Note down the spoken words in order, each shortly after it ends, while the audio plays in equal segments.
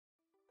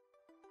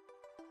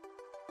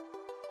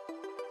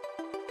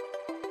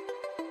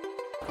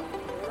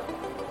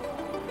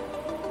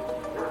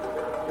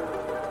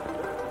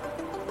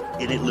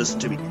And it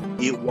listened to me.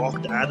 It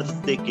walked out of the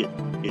thicket.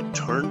 It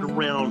turned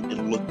around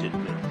and looked at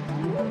me.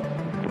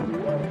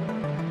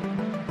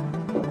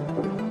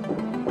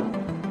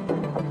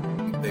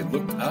 They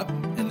looked up,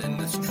 and in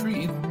this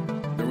tree,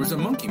 there was a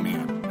monkey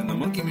man. And the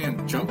monkey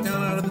man jumped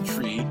down out of the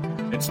tree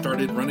and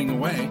started running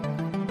away.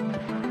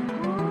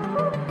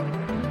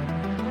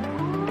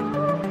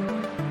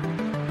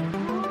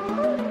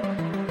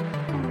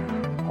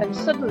 And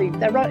suddenly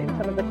they're right in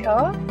front of the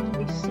car.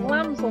 He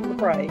slams on the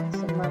brakes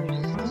and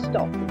manages to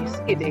stop. And he's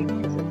skidding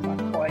because it's like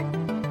quite,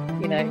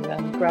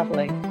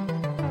 gravelly.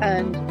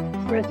 And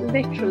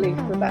literally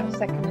for about a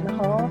second and a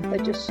half, they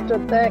just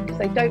stood there because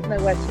they don't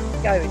know where to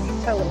go. And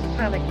you tell them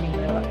panicking.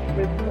 They're like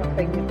rib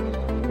flapping.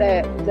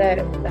 And their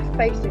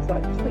face is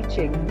like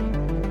twitching.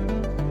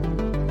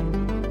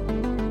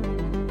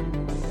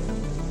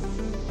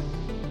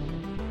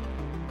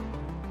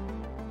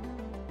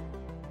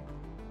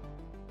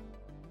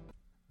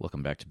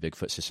 Welcome back to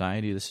Bigfoot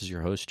Society. This is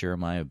your host,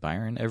 Jeremiah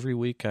Byron. Every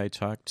week I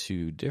talk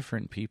to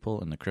different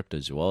people in the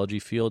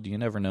cryptozoology field. You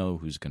never know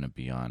who's going to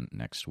be on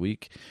next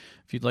week.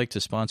 If you'd like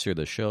to sponsor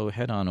the show,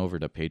 head on over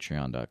to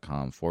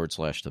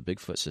patreon.com/The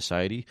Bigfoot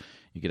Society.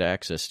 You get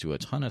access to a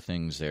ton of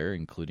things there,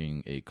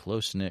 including a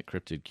close-knit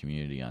cryptid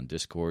community on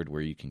Discord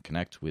where you can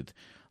connect with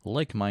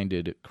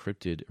like-minded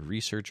cryptid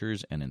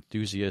researchers and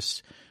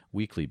enthusiasts,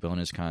 weekly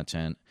bonus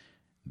content,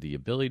 the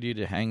ability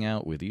to hang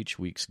out with each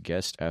week's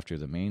guest after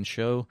the main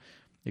show,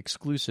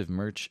 exclusive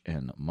merch,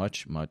 and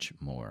much, much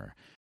more.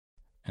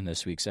 In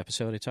this week's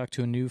episode, I talked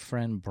to a new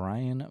friend,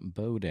 Brian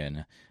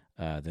Bowden,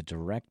 the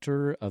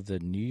director of the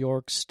New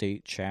York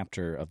State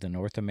chapter of the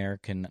North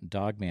American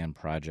Dogman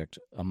Project,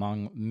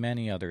 among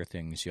many other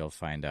things you'll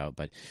find out.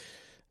 But,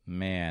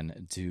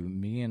 man, do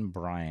me and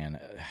Brian...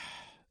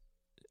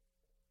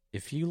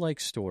 If you like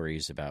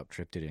stories about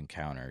cryptid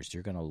encounters,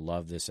 you're going to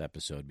love this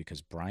episode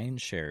because Brian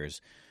shares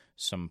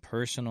some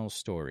personal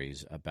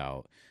stories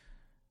about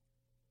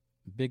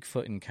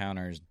Bigfoot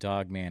encounters,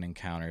 Dogman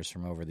encounters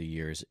from over the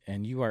years,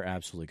 and you are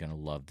absolutely going to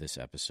love this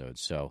episode.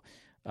 So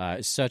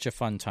it's such a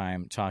fun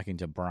time talking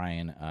to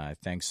Brian.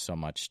 Thanks so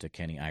much to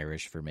Kenny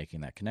Irish for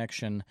making that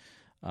connection.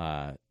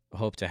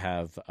 Hope to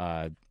have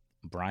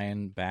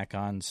Brian back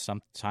on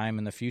sometime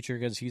in the future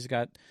because he's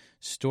got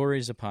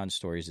stories upon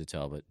stories to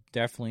tell, but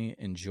definitely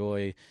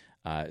enjoy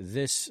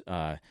this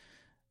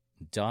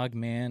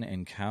Dogman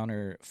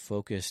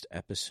encounter-focused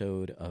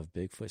episode of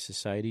Bigfoot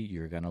Society.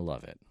 You're going to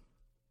love it.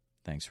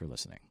 Thanks for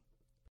listening.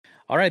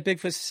 All right,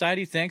 Bigfoot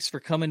Society, thanks for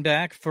coming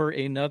back for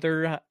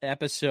another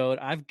episode.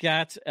 I've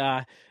got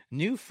a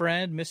new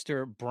friend,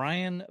 Mr.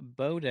 Brian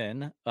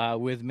Bowden,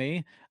 with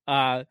me.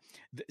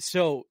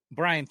 So,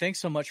 Brian, thanks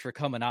so much for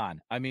coming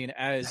on. I mean,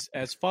 as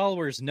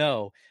followers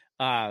know,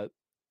 we're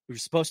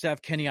supposed to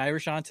have Kenny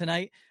Irish on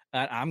tonight.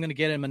 I'm going to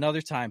get him another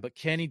time, but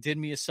Kenny did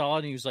me a solid,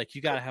 and he was like,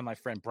 you got to have my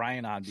friend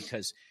Brian on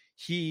because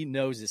he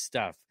knows his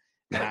stuff.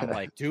 And I'm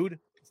like, dude,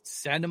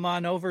 send him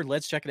on over.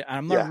 Let's check it out.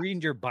 I'm not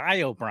reading your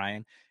bio,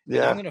 Brian. And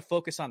I'm going to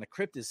focus on the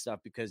cryptid stuff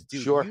because,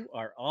 dude,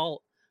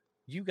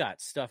 you got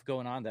stuff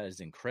going on that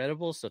is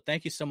incredible. So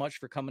thank you so much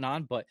for coming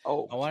on. But I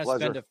want to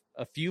spend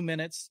a few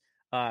minutes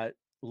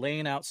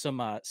laying out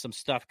some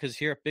stuff because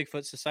here at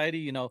Bigfoot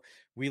Society,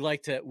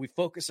 we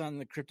focus on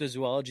the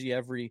cryptozoology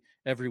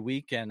every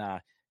week.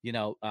 And,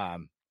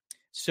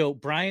 so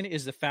Brian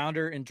is the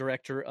founder and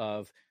director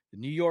of the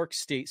New York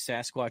State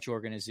Sasquatch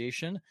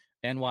Organization,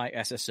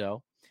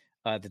 NYSSO.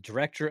 The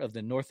director of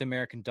the North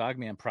American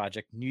Dogman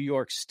Project, New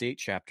York State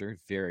chapter,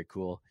 very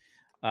cool,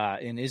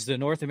 and is the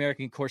North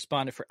American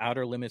correspondent for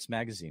Outer Limits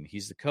magazine.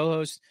 He's the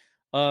co-host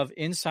of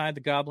Inside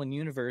the Goblin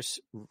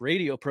Universe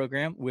radio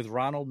program with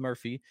Ronald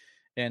Murphy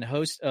and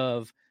host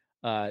of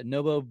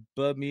Nobo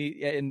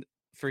Bumi. And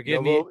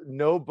forgive me.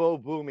 Nobo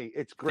Bumi.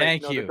 It's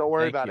great. Thank you. Don't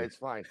worry about it. It's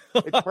fine.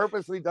 It's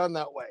purposely done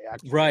that way,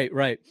 actually.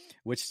 Right.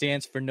 Which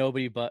stands for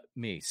Nobody But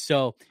Me.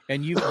 So,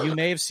 and you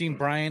may have seen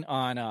Brian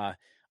on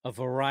a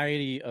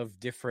variety of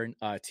different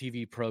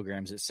TV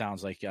programs. It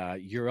sounds like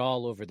you're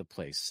all over the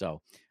place.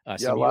 So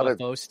some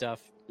UFO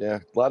stuff. Yeah,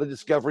 a lot of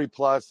Discovery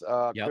Plus,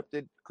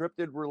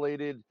 cryptid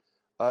related,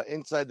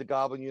 Inside the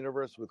Goblin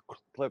Universe with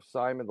Cliff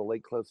Simon, the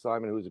late Cliff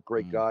Simon, who's a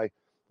great guy.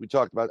 We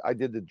talked about. I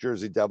did the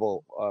Jersey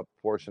Devil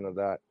portion of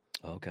that.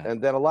 Okay.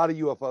 And then a lot of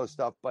UFO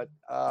stuff, but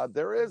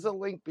there is a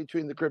link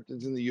between the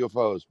cryptids and the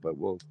UFOs. But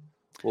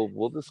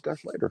we'll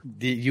discuss later.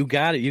 You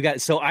got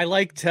it. So I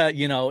like to,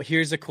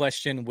 here's a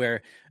question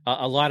where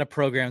a lot of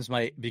programs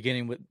might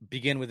begin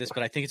with this,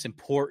 but I think it's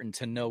important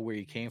to know where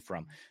you came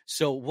from.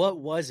 So what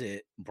was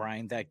it,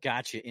 Brian, that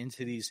got you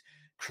into these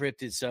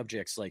cryptid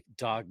subjects like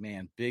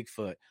Dogman,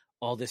 Bigfoot,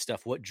 all this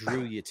stuff? What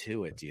drew you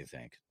to it, do you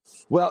think?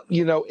 Well,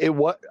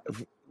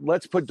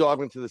 let's put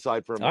Dogman to the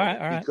side for a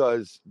moment. All right.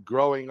 Because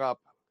growing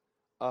up,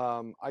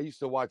 I used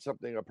to watch a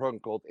program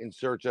called In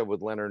Search of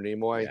with Leonard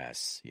Nimoy.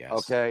 Yes.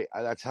 Okay,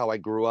 that's how I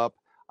grew up.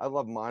 I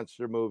love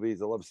monster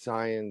movies. I love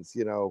science,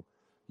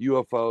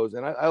 UFOs,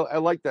 and I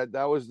like that.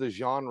 That was the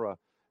genre,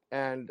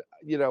 and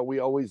we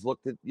always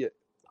looked at.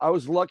 I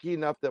was lucky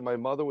enough that my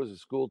mother was a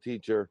school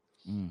teacher,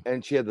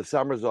 and she had the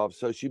summers off.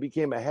 So she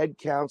became a head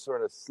counselor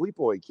in a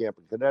sleepaway camp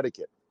in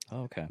Connecticut.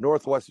 Oh, okay.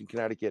 Northwestern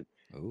Connecticut.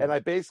 Ooh. And I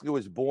basically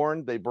was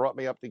born. They brought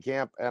me up to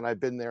camp, and I've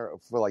been there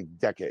for like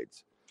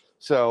decades.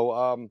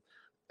 So,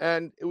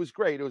 and it was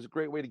great. It was a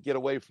great way to get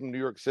away from New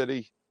York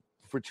City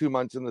for 2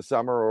 months in the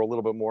summer or a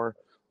little bit more.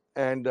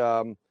 And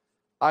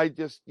I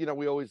just,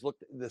 we always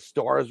looked at the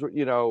stars.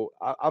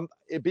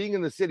 Being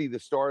in the city, the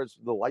stars,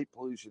 the light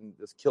pollution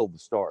just killed the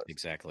stars.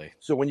 Exactly.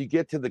 So when you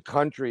get to the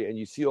country and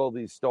you see all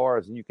these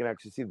stars, and you can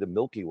actually see the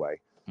Milky Way,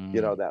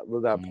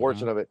 that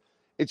portion of it,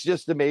 it's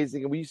just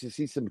amazing. And we used to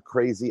see some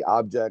crazy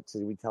objects,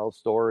 and we tell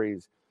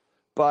stories.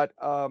 But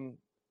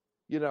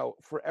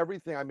for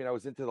everything, I mean, I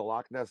was into the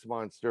Loch Ness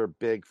Monster,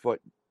 Bigfoot,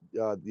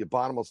 the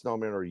Abominable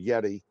Snowman, or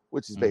Yeti,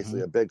 which is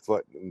basically a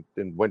Bigfoot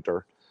in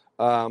winter.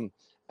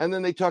 And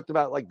then they talked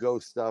about like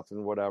ghost stuff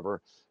and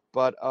whatever.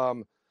 But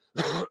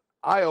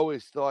I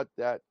always thought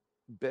that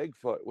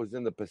Bigfoot was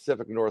in the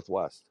Pacific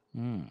Northwest.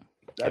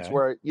 That's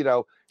where,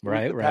 the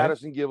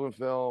Patterson Gimlin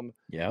film,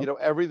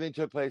 everything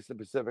took place in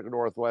the Pacific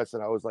Northwest.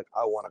 And I was like,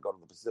 I want to go to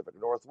the Pacific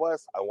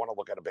Northwest. I want to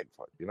look at a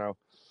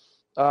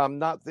Bigfoot,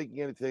 not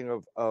thinking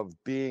anything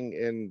of being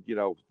in,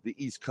 the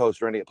East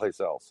Coast or any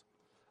place else.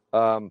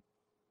 And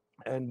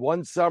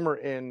one summer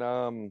in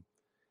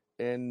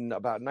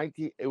about I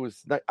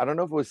don't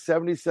know if it was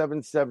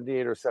 77,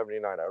 78 or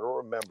 79. I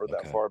don't remember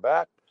that far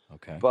back.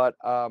 Okay. But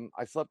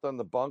I slept on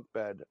the bunk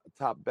bed,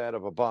 top bed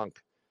of a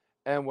bunk.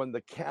 And when the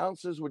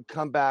counselors would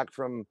come back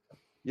from,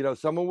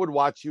 someone would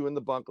watch you in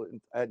the bunk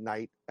at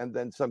night, and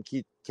then some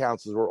key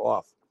counselors were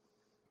off.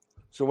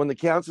 So when the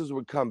counselors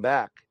would come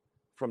back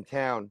from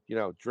town,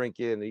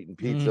 drinking, eating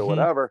pizza,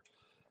 whatever,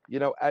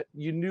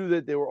 you knew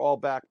that they were all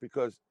back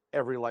because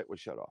every light was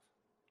shut off.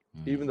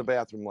 Even the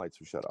bathroom lights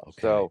were shut off.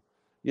 Okay. So,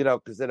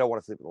 because they don't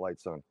want to sleep with the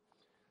lights on.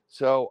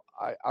 So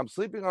I'm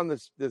sleeping on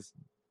this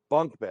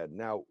bunk bed.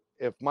 Now,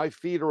 if my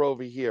feet are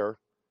over here,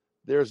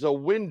 there's a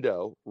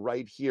window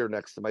right here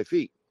next to my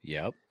feet.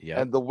 Yep.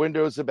 And the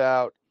window's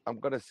about, I'm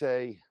going to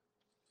say,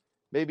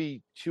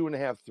 maybe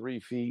 2.5, 3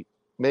 feet,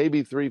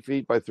 maybe 3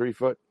 feet by 3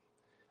 foot.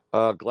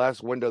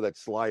 Glass window that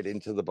slide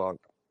into the bunk.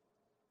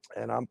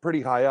 And I'm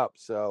pretty high up.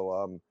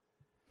 So,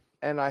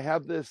 and I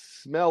have this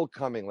smell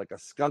coming, like a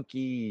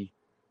skunky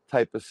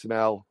type of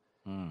smell.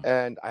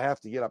 And I have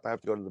to get up. I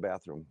have to go to the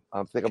bathroom.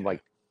 I'm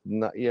like,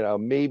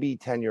 maybe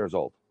 10 years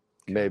old,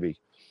 maybe.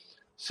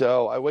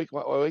 So I wake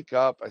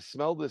up. I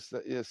smell this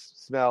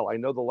smell. I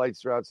know the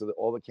lights are out, so that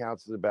all the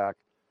counselors are back.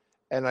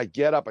 And I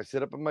get up. I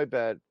sit up in my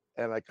bed,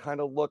 and I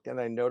kind of look,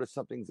 and I notice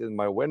something's in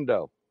my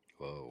window.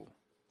 Whoa.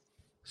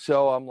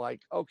 So I'm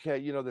like, okay,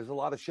 there's a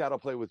lot of shadow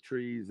play with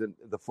trees and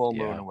the full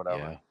moon and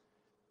whatever. Yeah.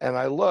 And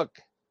I look,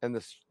 and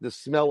the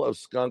smell of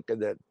skunk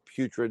and that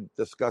putrid,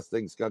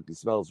 disgusting, skunky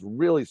smell is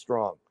really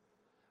strong.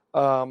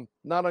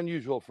 Not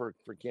unusual for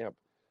camp,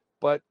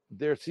 but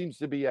there seems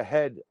to be a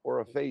head or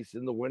a face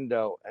in the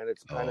window, and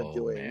it's kind of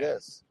doing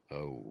this.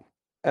 Oh.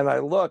 And I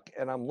look,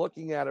 and I'm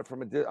looking at it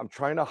from I'm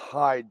trying to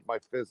hide my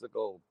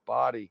physical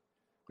body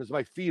because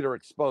my feet are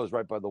exposed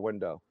right by the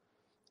window.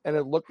 And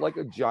it looked like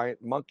a giant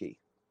monkey,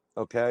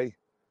 okay?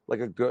 Like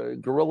a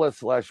gorilla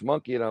 /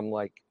 monkey. And I'm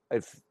like,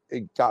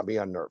 it got me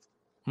unnerved.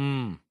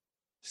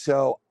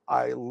 So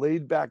I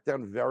laid back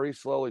down very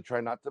slowly,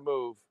 trying not to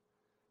move,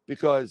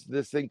 because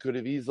this thing could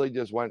have easily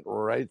just went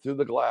right through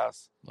the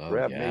glass,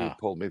 grabbed me,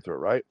 pulled me through,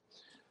 right?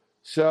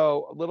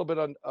 So a little bit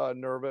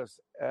nervous.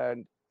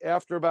 And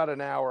after about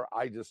an hour,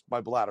 my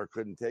bladder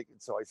couldn't take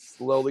it. So I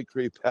slowly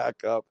creep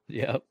back up.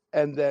 Yep.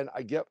 And then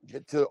I get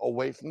to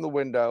away from the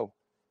window,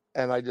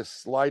 and I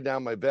just slide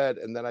down my bed.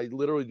 And then I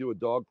literally do a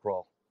dog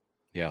crawl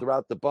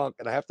throughout the bunk.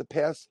 And I have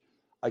to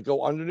I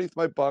go underneath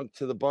my bunk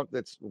to the bunk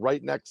that's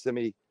right next to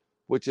me,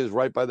 which is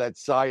right by that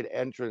side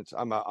entrance.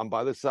 I'm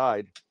by the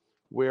side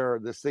where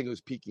this thing was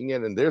peeking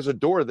in, and there's a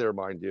door there,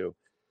 mind you.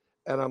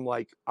 And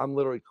I'm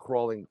literally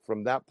crawling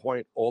from that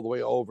point all the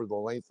way over the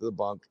length of the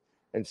bunk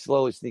and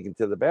slowly sneaking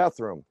to the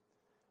bathroom.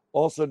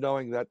 Also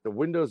knowing that the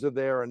windows are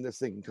there and this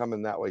thing can come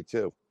in that way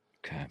too.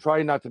 Okay.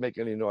 Trying not to make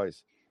any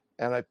noise.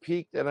 And I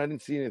peeked and I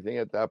didn't see anything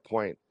at that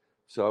point.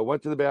 So I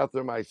went to the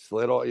bathroom, I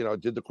slid all,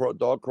 did the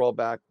dog crawl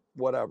back,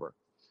 whatever.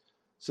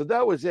 So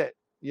that was it.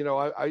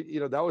 I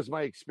that was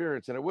my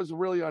experience, and it was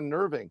really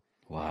unnerving.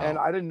 Wow. And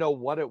I didn't know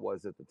what it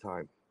was at the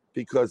time.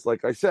 Because,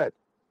 like I said,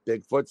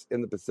 Bigfoot's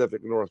in the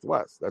Pacific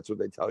Northwest. That's what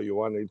they tell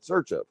you on In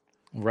Search Of.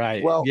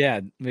 Right. Well, yeah,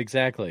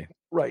 exactly.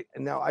 Right.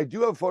 And now I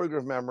do have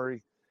photograph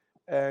memory.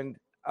 And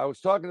I was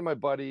talking to my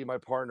buddy, my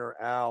partner,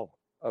 Al,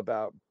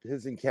 about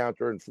his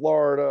encounter in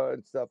Florida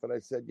and stuff. And I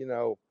said,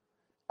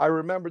 I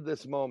remembered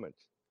this moment.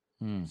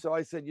 So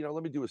I said,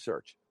 let me do a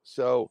search.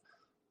 So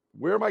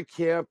where my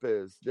camp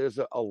is, there's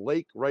a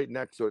lake right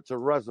next to it. It's a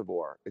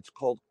reservoir. It's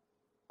called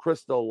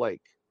Crystal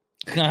Lake.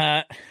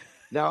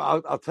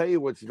 Now, I'll tell you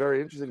what's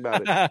very interesting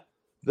about it.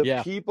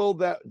 The people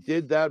that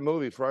did that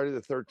movie, Friday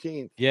the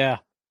 13th,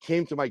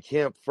 came to my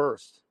camp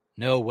first.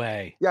 No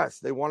way. Yes,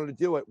 they wanted to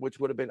do it, which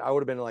I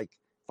would have been like,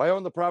 if I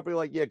owned the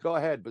property, go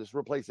ahead, but just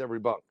replace every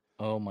bunk.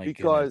 Oh, my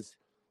goodness.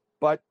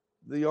 But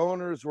the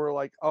owners were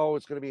like, "Oh,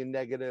 it's going to be a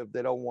negative.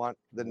 They don't want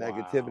the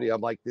negativity."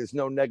 I'm like, "There's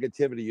no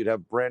negativity. You'd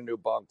have brand new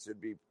bunks.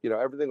 It'd be,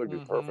 everything would be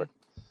perfect."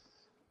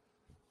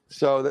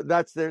 So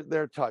that's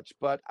their touch.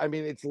 But I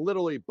mean, it's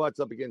literally butts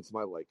up against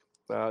my lake,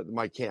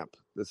 my camp.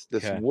 There's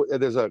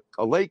a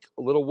lake,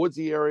 a little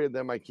woodsy area,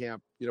 then my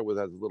camp, with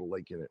has a little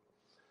lake in it.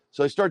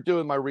 So I start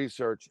doing my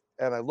research,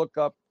 and I look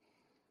up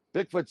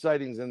Bigfoot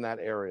sightings in that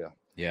area.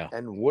 Yeah.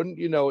 And wouldn't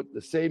you know it,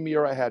 the same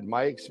year I had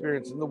my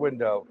experience in the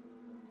window,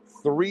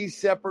 3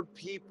 separate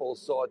people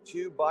saw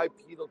 2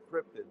 bipedal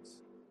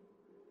cryptids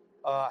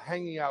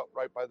hanging out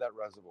right by that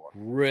reservoir.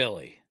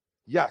 Really?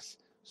 Yes.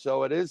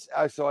 So it is.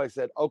 So I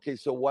said, okay,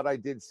 so what I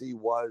did see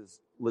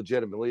was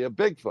legitimately a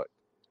Bigfoot.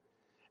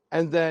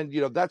 And then,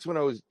 that's when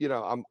I was,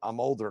 I'm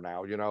older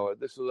now,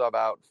 this was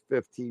about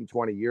 15,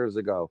 20 years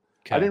ago.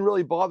 Okay. I didn't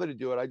really bother to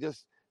do it. I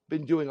just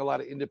been doing a lot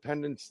of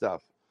independent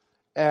stuff.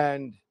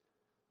 And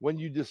when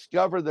you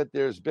discover that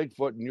there's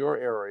Bigfoot in your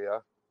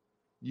area,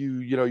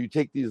 you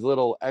take these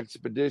little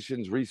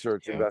expeditions,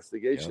 research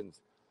investigations.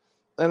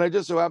 And I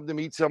just so happened to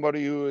meet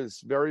somebody who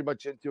is very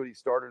much into it. He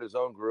started his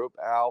own group,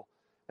 Al,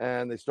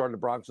 and they started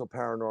Bronxville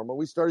Paranormal.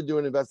 We started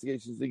doing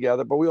investigations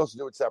together, but we also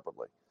do it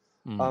separately.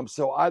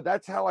 So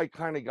that's how I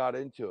kind of got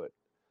into it.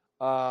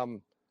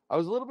 I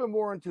was a little bit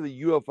more into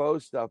the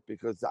UFO stuff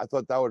because I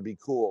thought that would be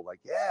cool. Like,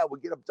 yeah, we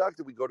get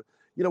abducted. We go to,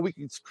 we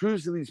can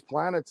cruise to these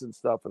planets and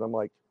stuff. And I'm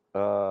like,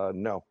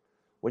 no.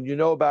 When you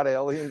know about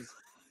aliens,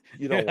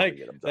 you don't want to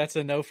get abducted. That's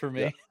a no for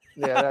me.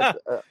 Yeah, that's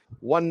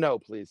one no,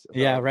 please.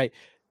 Yeah, right.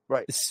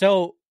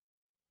 So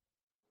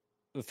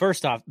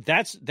first off,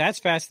 that's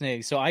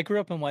fascinating. So I grew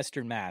up in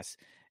Western Mass,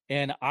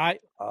 and I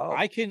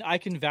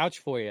can vouch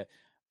for you.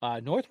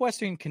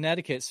 Northwestern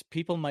Connecticut,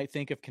 people might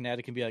think of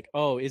Connecticut and be like,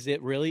 "Oh, is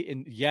it really?"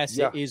 And yes,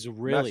 it is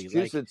really.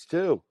 Massachusetts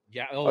too.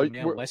 Yeah. Oh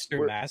man,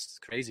 Western Mass, it's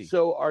crazy.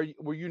 So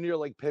were you near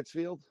like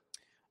Pittsfield?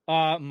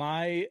 One of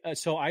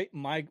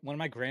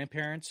my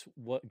grandparents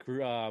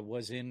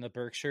was in the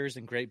Berkshires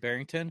in Great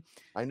Barrington.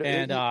 I know,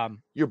 and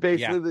you're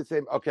basically the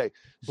same. Okay,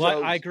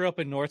 but I grew up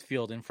in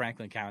Northfield in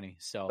Franklin County.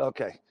 So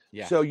okay,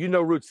 yeah. So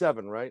Route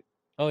 7, right?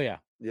 Oh yeah,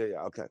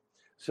 yeah. Okay,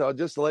 so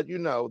just to let you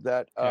know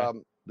that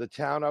the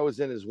town I was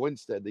in is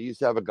Winstead. They used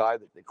to have a guy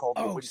that they called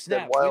the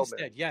Winstead Wildman.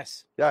 Winstead,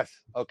 yes.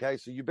 Okay,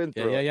 so you've been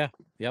through it. Yeah.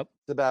 Yep.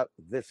 It's about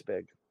this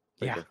big.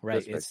 Yeah,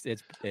 right. It's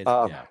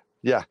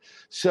yeah.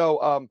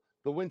 So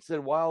the Winstead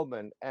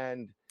Wildman,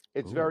 and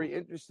it's very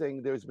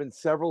interesting. There's been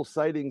several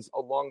sightings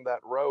along that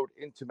road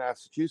into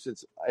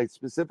Massachusetts,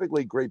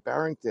 specifically Great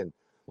Barrington.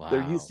 Wow.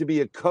 There used to be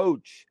a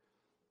coach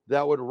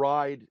that would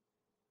ride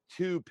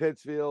to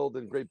Pittsfield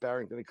and Great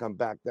Barrington and come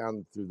back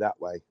down through that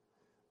way.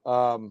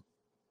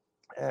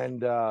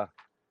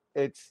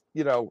 It's,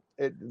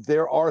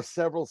 there are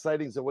several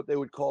sightings of what they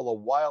would call a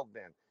wild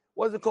man. It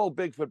wasn't called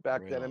Bigfoot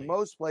back then. In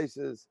most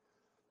places,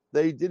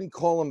 they didn't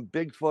call him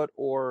Bigfoot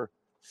or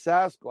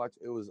Sasquatch.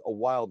 It was a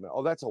wild man.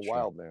 Oh, that's a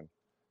wild man.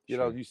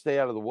 You stay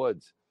out of the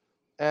woods.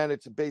 And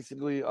it's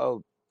basically a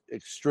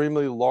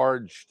extremely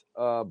large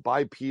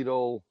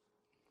bipedal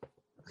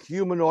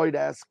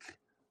humanoid-esque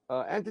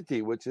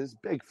entity, which is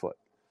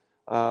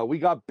Bigfoot. We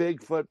got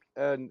Bigfoot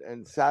and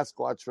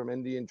Sasquatch from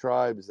Indian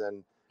tribes,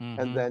 and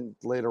then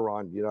later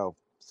on,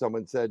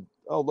 someone said,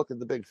 "Oh, look at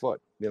the Bigfoot."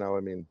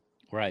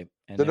 Right.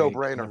 And the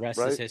no-brainer. The rest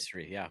is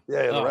history. Yeah.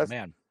 Yeah.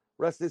 The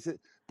rest is it.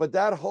 But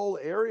that whole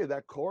area,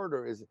 that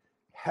corridor, is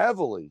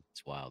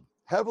it's wild,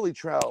 heavily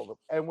traveled.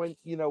 And when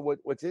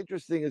what's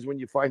interesting is when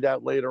you find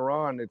out later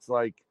on, it's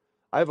like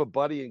I have a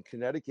buddy in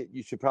Connecticut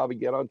you should probably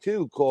get on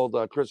too, called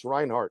Chris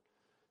Reinhardt.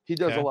 He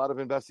does a lot of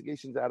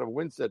investigations out of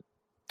Winstead.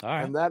 All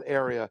right. In that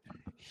area.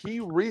 He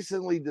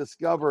recently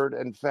discovered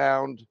and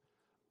found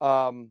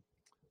a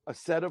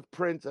set of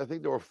prints. I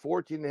think there were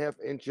 14.5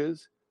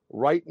 inches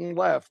right and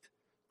left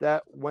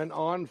that went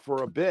on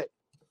for a bit.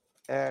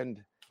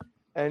 And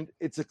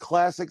it's a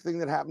classic thing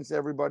that happens to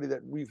everybody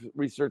that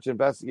research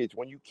investigates.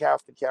 When you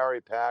have to carry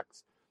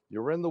packs,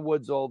 you're in the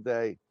woods all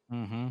day.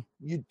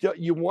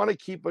 You want to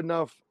keep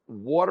enough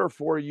water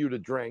for you to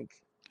drink.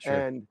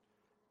 Sure.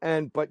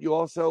 But you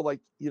also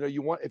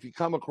you want, if you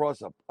come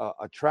across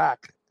a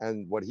track,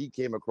 and what he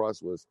came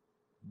across was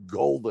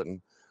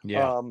golden.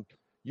 Yeah.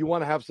 You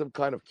want to have some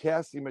kind of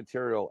casting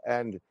material,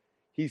 and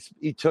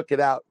he took it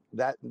out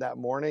that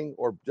morning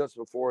or just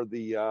before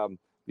the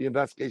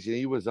investigation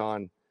he was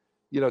on,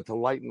 to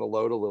lighten the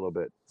load a little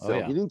bit. So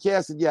he didn't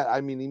cast it yet. I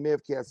mean, he may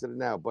have casted it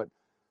now, but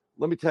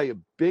let me tell you,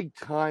 big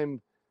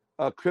time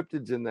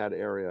cryptids in that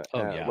area,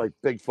 like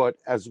Bigfoot,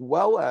 as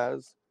well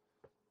as,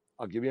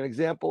 I'll give you an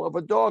example of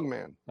a dog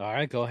man. All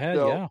right, go ahead.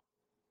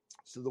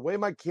 So the way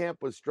my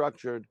camp was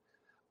structured,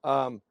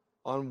 on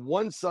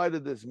one side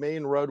of this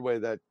main roadway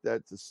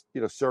that's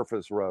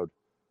surface road,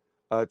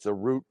 it's a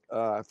route,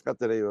 I forgot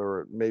the name,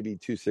 or maybe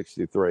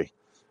 263,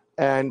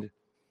 and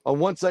on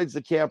one side's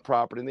the camp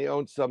property, and they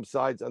own some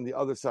sides on the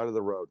other side of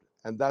the road,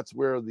 and that's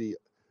where the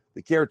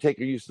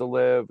caretaker used to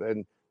live,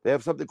 and they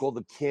have something called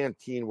the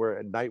canteen where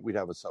at night we'd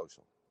have a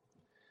social.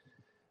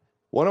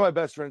 One of my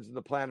best friends on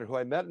the planet who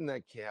I met in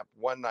that camp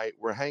one night,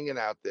 we're hanging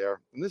out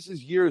there, and this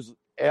is years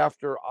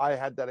after I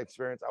had that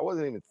experience. I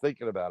wasn't even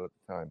thinking about it at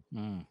the time.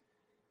 Mm.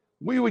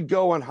 We would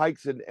go on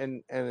hikes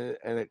and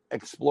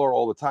explore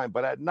all the time.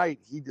 But at night,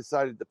 he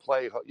decided to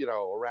play,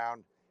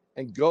 around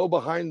and go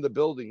behind the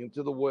building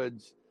into the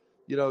woods,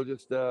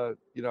 just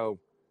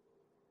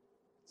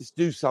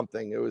do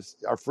something. It was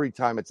our free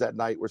time. It's at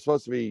night. We're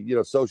supposed to be,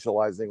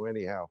 socializing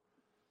anyhow.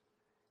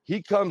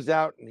 He comes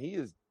out and he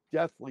is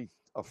deathly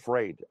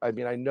afraid. I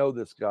mean, I know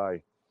this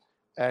guy.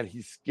 And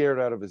he's scared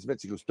out of his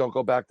mitts. He goes, "Don't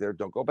go back there.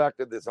 Don't go back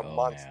there. There's a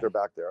monster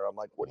back there." I'm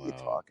like, "What are you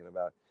talking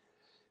about?"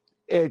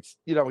 It's,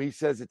 he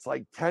says it's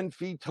like 10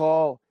 feet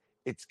tall.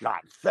 It's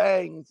got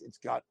fangs. It's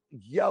got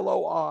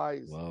yellow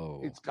eyes. Whoa.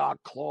 It's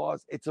got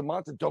claws. It's a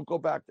monster. Don't go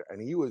back there. And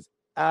he was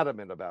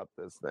adamant about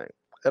this thing.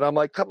 And I'm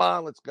like, "Come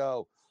on, let's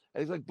go."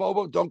 And he's like,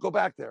 "Bobo, don't go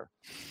back there."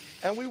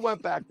 And we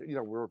went back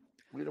there.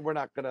 We're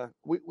not going to,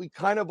 we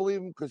kind of believe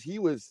him because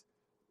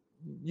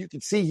you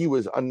could see he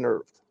was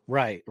unnerved.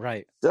 Right.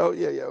 So,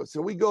 yeah.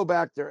 So we go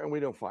back there and we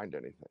don't find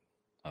anything.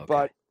 Okay.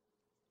 But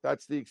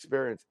that's the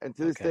experience. And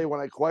to this day, when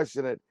I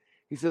question it,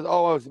 he says,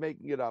 "Oh, I was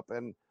making it up."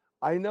 And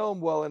I know him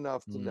well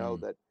enough to know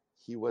that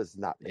he was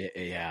not.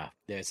 Yeah,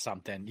 there's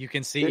something. You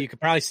can see, you could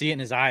probably see it in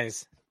his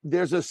eyes.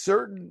 There's a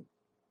certain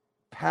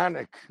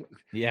panic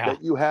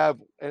that you have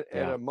at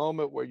a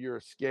moment where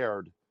you're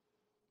scared.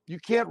 You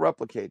can't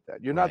replicate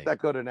that. You're not that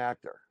good an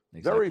actor.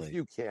 Exactly. Very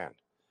few can.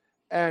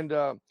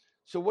 And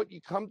so what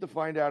you come to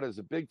find out as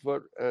a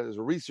Bigfoot, as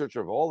a researcher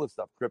of all this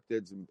stuff,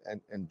 cryptids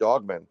and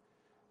dogmen,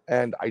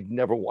 and I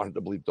never wanted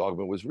to believe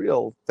dogmen was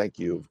real. Thank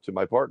you to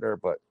my partner,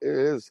 but it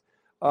is.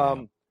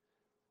 9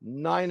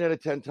 out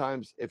of 10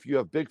 times, if you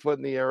have Bigfoot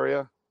in the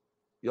area,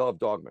 you'll have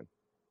dogmen.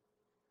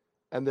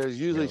 And there's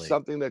usually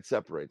something that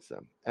separates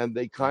them. And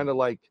they kind of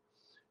like,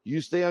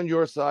 you stay on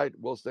your side,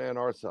 we'll stay on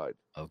our side.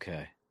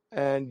 Okay.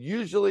 And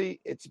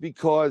usually it's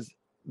because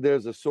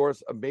there's a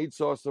made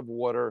source of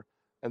water,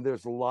 and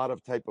there's a lot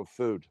of type of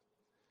food.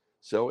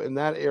 So in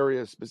that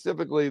area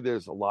specifically,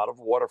 there's a lot of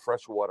water,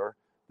 fresh water.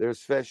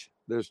 There's fish,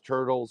 there's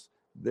turtles,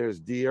 there's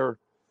deer.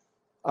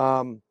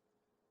 Something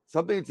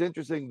that's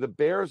interesting, the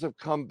bears have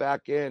come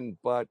back in,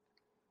 but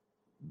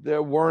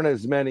there weren't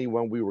as many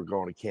when we were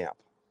going to camp.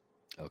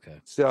 Okay.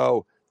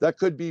 So that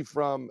could be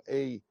from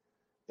a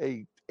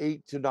 8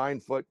 to 9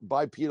 foot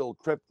bipedal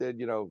cryptid,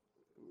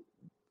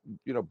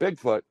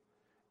 Bigfoot.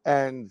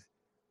 And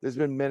there's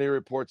been many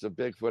reports of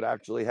Bigfoot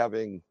actually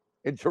having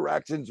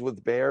interactions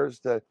with bears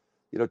to,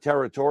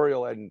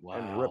 territorial and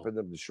ripping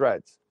them to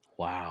shreds.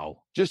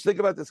 Wow. Just think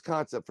about this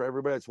concept for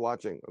everybody that's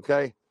watching.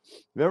 Okay.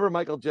 Remember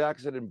Michael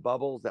Jackson in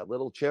Bubbles, that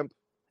little chimp?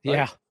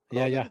 Right?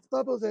 Yeah. It's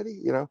Bubbles,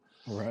 Eddie,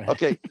 Right.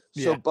 Okay.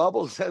 So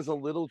Bubbles has a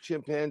little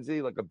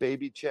chimpanzee, like a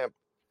baby chimp.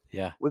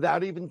 Yeah.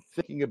 Without even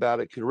thinking about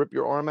it, could rip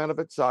your arm out of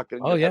its socket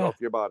and get it off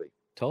your body.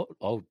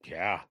 Oh,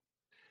 yeah.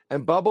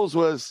 And Bubbles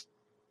was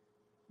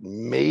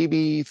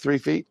maybe 3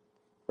 feet,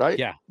 right?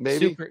 Yeah.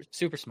 Maybe.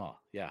 Super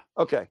small. Yeah.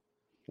 Okay.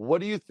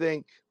 What do you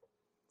think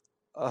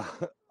an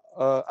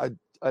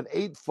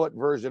 8-foot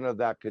version of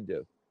that could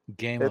do?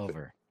 Game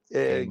over.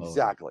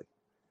 Exactly.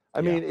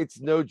 I mean, it's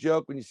no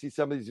joke when you see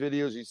some of these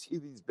videos, you see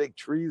these big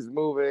trees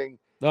moving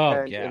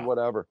and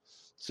whatever.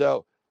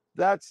 So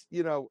that's,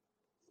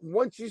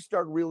 once you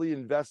start really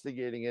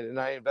investigating it, and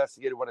I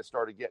investigated when I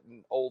started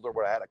getting older,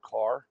 when I had a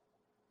car.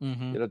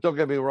 Mm-hmm. Don't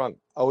get me wrong,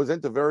 I was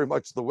into very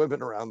much the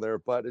women around there,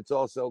 but it's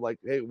also like,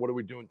 hey, what are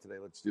we doing today?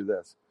 Let's do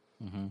this.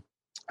 Mm-hmm.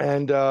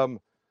 And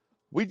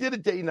we did a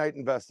day-night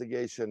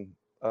investigation.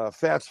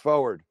 Fast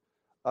forward,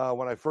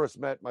 when I first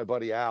met my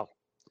buddy Al,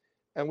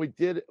 and we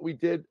did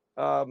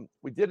an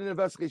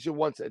investigation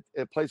once at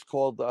a place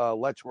called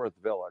Letchworth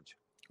Village.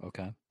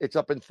 Okay. It's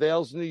up in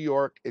Thales, New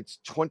York. It's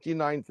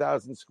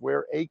 29,000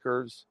 square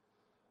acres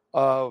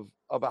of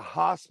a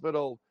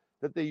hospital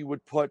that they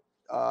would put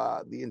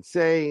the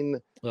insane,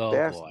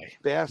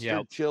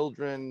 bastard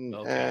children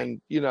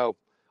and,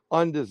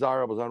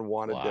 undesirables,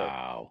 unwanted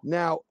there.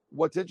 Now,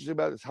 what's interesting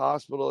about this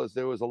hospital is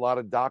there was a lot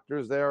of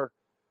doctors there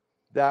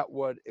that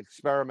would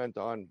experiment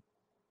on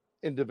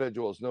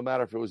individuals, no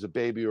matter if it was a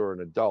baby or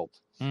an adult.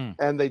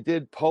 And they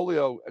did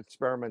polio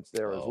experiments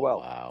there as well.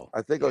 Wow.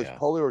 I think it was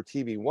polio or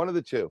TB, one of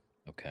the two.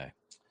 Okay.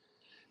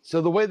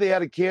 So the way they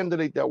had a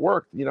candidate that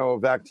worked, a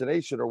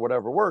vaccination or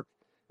whatever worked,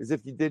 is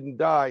if you didn't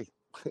die,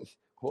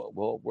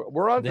 well,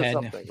 we're on to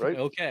something, right?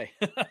 Okay.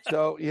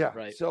 So, yeah.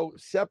 Right. So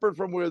separate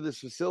from where this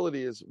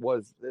facility is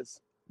was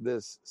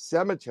this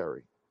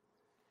cemetery.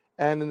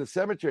 And in the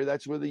cemetery,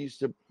 that's where they used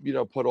to,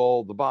 put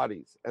all the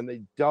bodies. And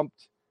they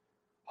dumped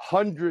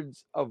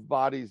hundreds of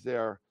bodies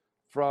there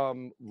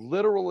from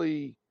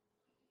literally,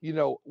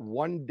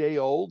 1 day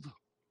old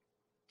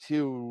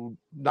to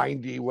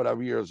 90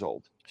 whatever years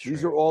old. Sure.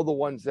 These are all the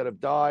ones that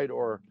have died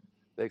or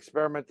they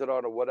experimented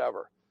on or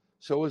whatever.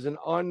 So it was an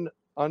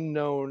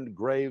unknown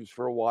graves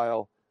for a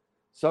while.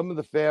 Some of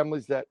the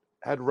families that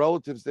had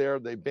relatives there,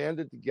 they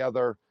banded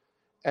together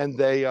and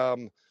they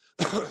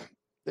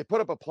they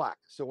put up a plaque.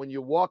 So when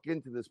you walk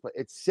into this place,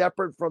 it's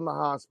separate from the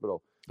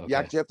hospital. Okay. You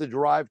actually have to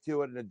drive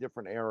to it in a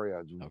different area.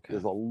 Okay.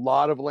 There's a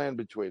lot of land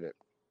between it.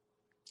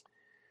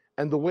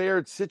 And the way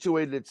it's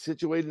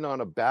situated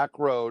on a back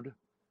road,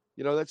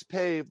 that's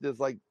paved. There's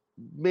like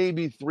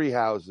maybe 3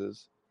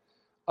 houses.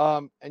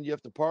 And you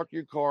have to park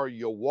your car.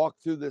 You'll walk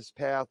through this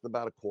path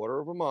about a quarter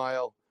of a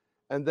mile,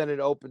 and then it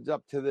opens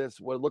up to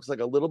this, what looks like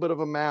a little bit of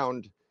a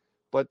mound,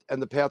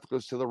 and the path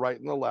goes to the right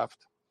and the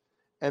left.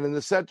 And in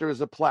the center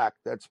is a plaque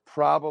that's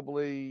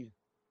probably,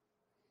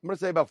 I'm going to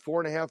say about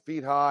 4.5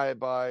 feet high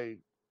by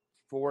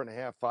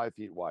 4.5, 5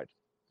 feet wide.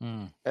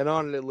 And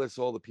on it lists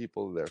all the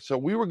people there. So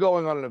we were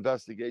going on an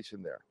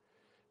investigation there.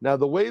 Now,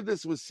 the way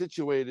this was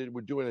situated,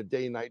 we're doing a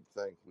day-night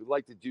thing. We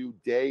like to do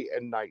day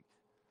and night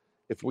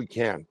if we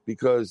can,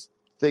 because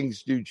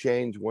things do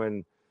change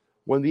when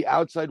the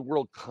outside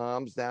world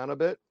calms down a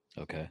bit.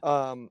 Okay.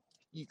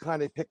 You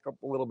kind of pick up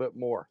a little bit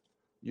more.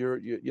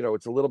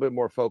 It's a little bit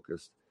more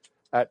focused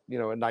at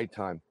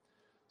nighttime.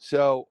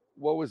 So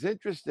what was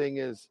interesting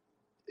is,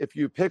 if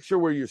you picture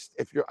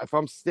if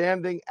I'm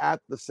standing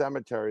at the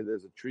cemetery,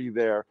 there's a tree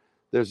there,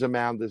 there's a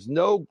mound, there's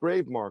no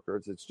grave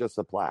markers, it's just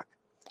a plaque.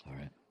 All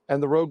right.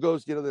 And the road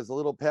goes, there's a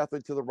little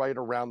pathway to the right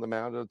around the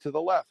mound and to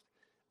the left.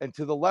 And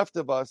to the left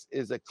of us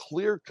is a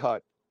clear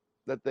cut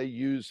that they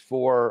use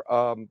for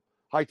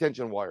high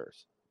tension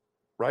wires,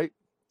 right?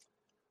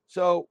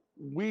 So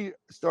we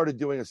started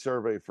doing a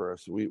survey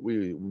first. We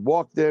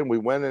walked in, we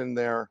went in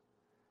there,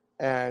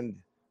 and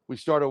we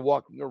started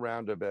walking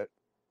around a bit.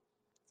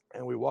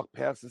 And we walked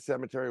past the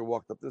cemetery,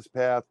 walked up this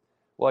path.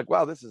 We're like,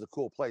 wow, this is a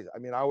cool place. I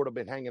mean, I would have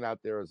been hanging out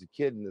there as a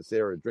kid in this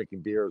area,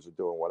 drinking beers or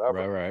doing whatever.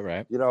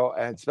 Right.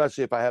 And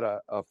especially if I had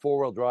a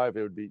 4-wheel drive,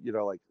 it would be,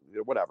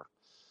 whatever.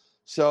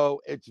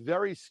 So it's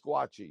very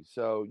squatchy.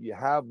 So you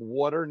have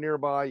water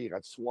nearby, you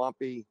got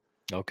swampy.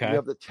 Okay. You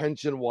have the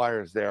tension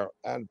wires there.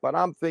 But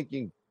I'm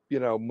thinking,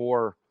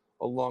 more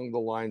along the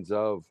lines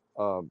of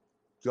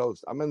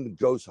ghost. I'm in the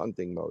ghost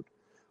hunting mode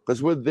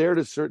because we're there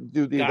to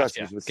do the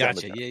investigation with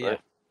cemetery. Yeah. Right?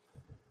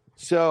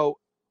 So,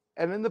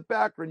 and in the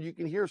background, you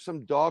can hear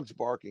some dogs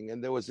barking.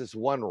 And there was this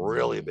one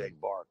really big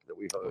bark that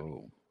we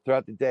heard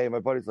throughout the day. And my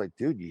buddy's like,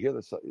 dude, you hear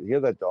this? You hear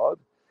that dog?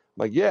 I'm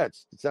like, yeah, it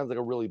sounds like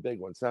a really big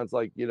one. It sounds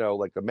like,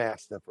 like a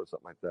mastiff or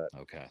something like that.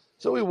 Okay.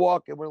 So we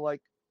walk and we're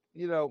like,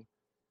 we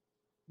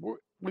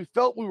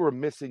felt we were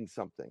missing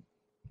something.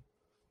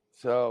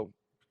 So,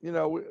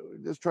 we're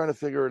just trying to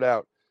figure it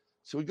out.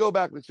 So we go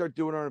back, we start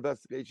doing our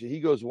investigation. He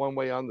goes one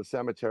way on the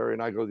cemetery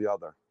and I go the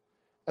other.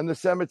 And the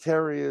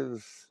cemetery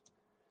is,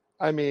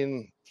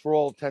 for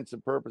all intents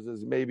and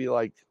purposes, maybe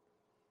like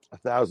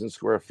 1,000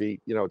 square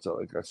feet. It's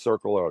like a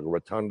circle or a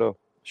rotunda.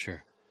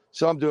 Sure.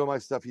 So I'm doing my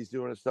stuff. He's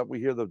doing his stuff. We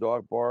hear the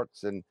dog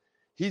barks and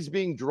he's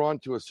being drawn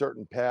to a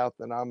certain path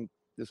and I'm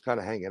just kind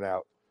of hanging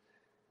out.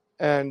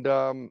 And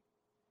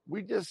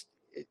there's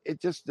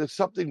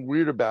something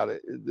weird about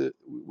it.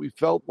 We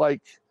felt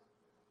like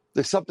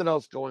there's something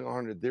else going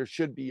on. There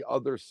should be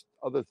other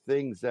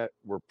things that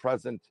were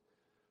present,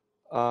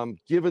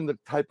 given the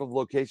type of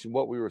location,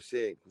 what we were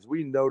seeing, because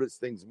we noticed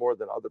things more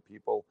than other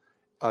people,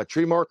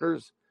 tree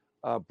markers,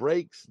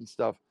 breaks and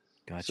stuff.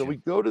 Gotcha. So we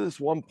go to this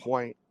one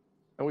point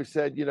and we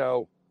said,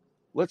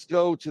 let's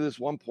go to this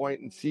one point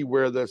and see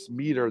where this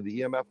meter,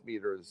 the EMF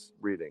meter, is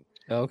reading.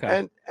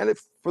 Okay. And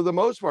if, for the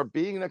most part,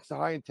 being next to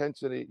high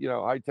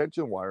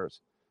tension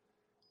wires,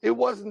 it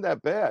wasn't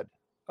that bad.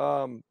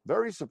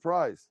 Very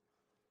surprised.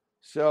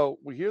 So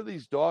we hear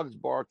these dogs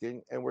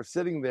barking and we're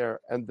sitting there.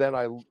 And then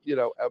I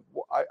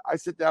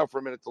sit down for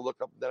a minute to look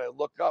up. Then I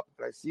look up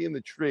and I see in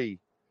the tree,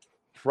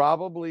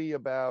 probably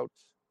about,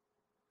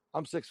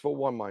 I'm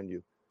 6'1", mind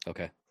you.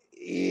 Okay.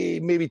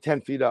 Maybe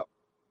 10 feet up.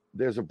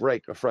 There's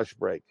a fresh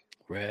break.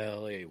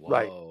 Really? Whoa.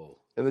 Right.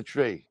 In the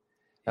tree.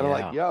 And Yeah.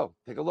 I'm like, yo,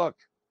 take a look.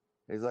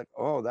 And he's like,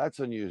 oh, that's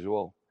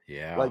unusual.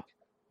 Yeah. Like,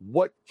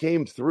 what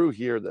came through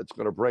here that's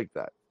going to break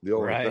that? The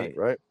only thing,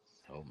 right?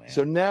 Oh, man.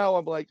 So now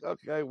I'm like,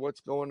 okay,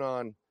 what's going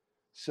on?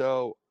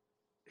 So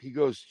he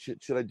goes,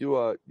 should I do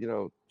a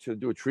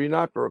tree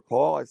knock or a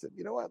call? I said,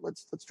 you know what?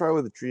 Let's try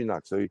with a tree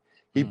knock. So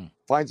he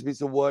finds a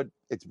piece of wood.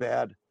 It's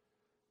bad.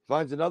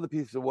 Finds another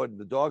piece of wood.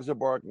 The dogs are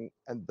barking.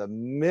 And the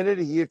minute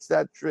he hits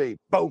that tree,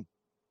 boom,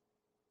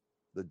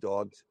 the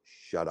dogs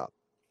shut up.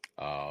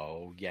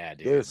 Oh, yeah,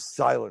 dude. There's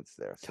silence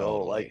there.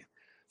 Totally.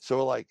 So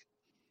we're like,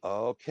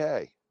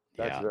 okay,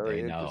 that's Yeah,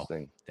 very they know.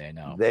 interesting. They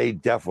know. They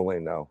definitely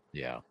know.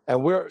 Yeah.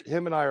 And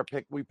him and I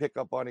we pick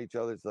up on each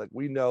other. It's like,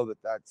 we know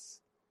that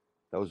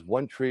was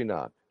one tree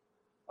knock.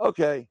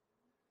 Okay.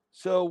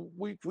 So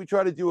we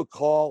try to do a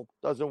call,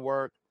 doesn't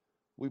work.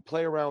 We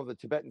play around with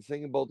the Tibetan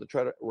singing bowl to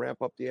try to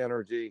ramp up the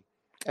energy.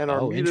 And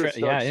our meter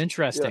starts,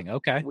 interesting. Yeah,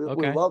 Okay. we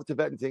Okay. love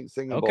Tibetan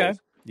singing Okay. bowls.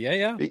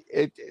 Yeah.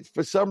 It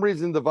for some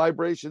reason, the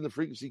vibration, the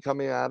frequency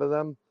coming out of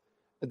them,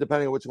 and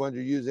depending on which ones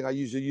you're using, I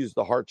usually use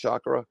the heart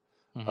chakra.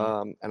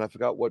 Mhm. And I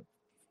forgot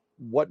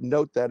what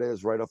note that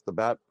is right off the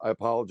bat. I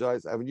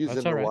apologize. I haven't used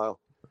it in a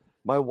while.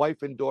 My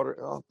wife and daughter,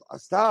 oh,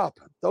 stop!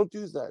 Don't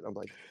use that. I'm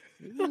like,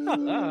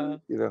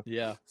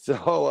 Yeah.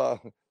 So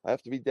I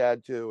have to be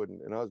dad too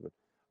and husband.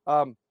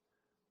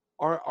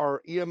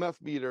 Our EMF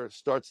meter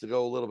starts to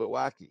go a little bit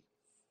wacky.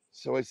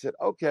 So I said,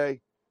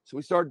 okay. So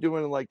we started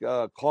doing like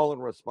a call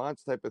and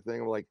response type of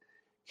thing. I'm like,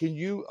 can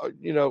you,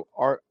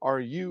 are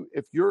you,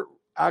 if you're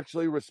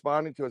actually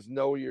responding to us,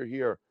 know you're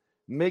here,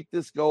 make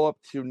this go up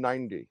to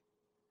 90.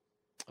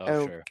 Oh,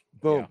 and sure.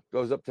 boom,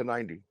 goes up to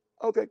 90.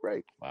 Okay,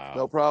 great. Wow.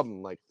 No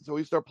problem. So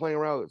we start playing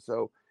around with it.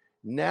 So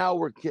now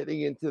we're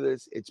getting into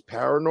this. It's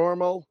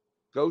paranormal,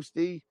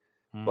 ghosty,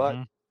 but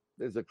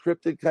there's a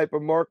cryptid type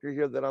of marker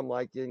here that I'm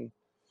liking.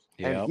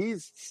 And he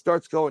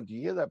starts going, do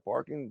you hear that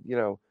barking?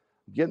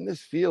 Getting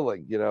this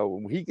feeling,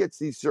 when he gets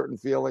these certain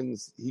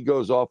feelings, he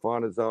goes off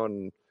on his own,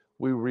 and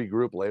we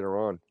regroup later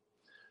on.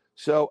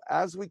 So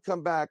as we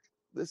come back,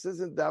 this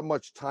isn't that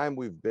much time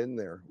we've been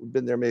there. We've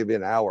been there maybe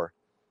an hour.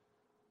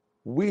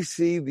 We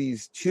see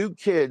these two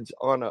kids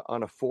on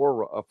a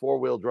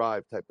four-wheel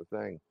drive type of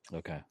thing.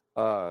 Okay.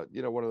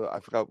 One of I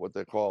forgot what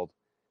they're called.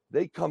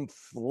 They come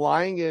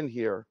flying in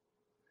here,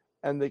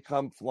 and they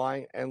come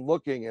flying and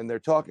looking, and they're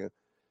talking.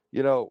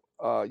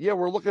 Yeah,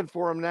 we're looking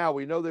for them now.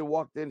 We know they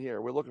walked in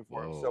here. We're looking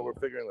for them. So we're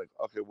figuring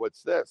okay,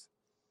 what's this?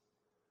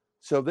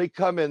 So they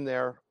come in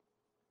there,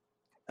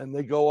 and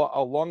they go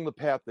along the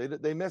path.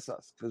 They miss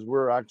us because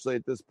we're actually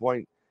at this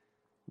point.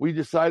 We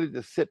decided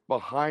to sit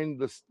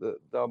behind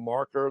the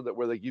marker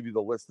where they give you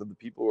the list of the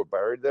people who are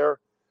buried there,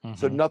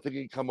 so nothing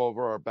can come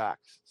over our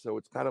backs. So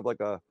it's kind of like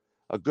a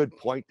good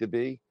point to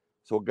be.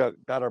 So we got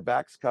our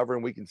backs covered,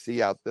 and we can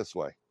see out this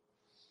way.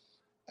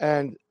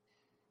 And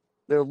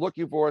they're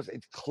looking for us.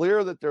 It's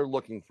clear that they're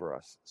looking for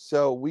us.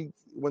 So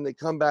when they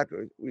come back,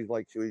 we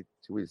should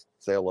we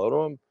say hello to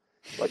them?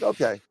 Like,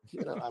 okay,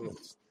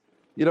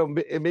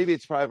 maybe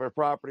it's private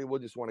property. We'll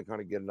just want to kind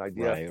of get an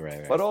idea.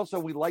 Right. But also,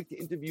 we like to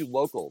interview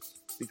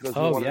locals because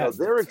we want to know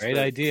their experience. Great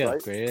idea.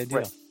 Right? Great idea.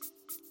 Right.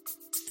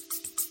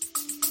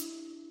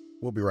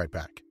 We'll be right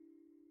back.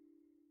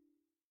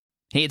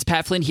 Hey, it's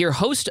Pat Flynn here,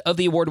 host of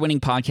the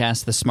award-winning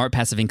podcast, the Smart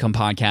Passive Income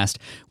Podcast,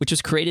 which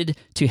was created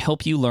to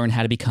help you learn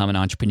how to become an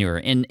entrepreneur.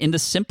 And in the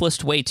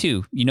simplest way,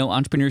 too.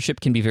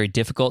 Entrepreneurship can be very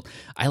difficult.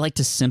 I like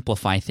to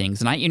simplify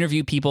things. And I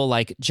interview people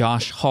like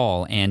Josh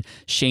Hall and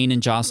Shane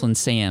and Jocelyn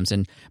Sams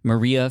and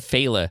Maria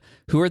Fela.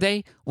 Who are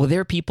they? Well,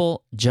 they're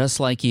people just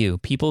like you,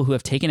 people who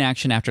have taken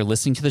action after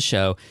listening to the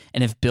show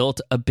and have built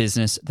a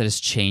business that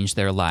has changed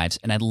their lives.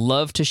 And I'd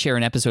love to share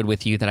an episode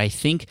with you that I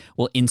think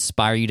will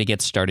inspire you to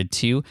get started,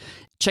 too.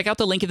 Check out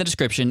the link in the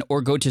description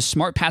or go to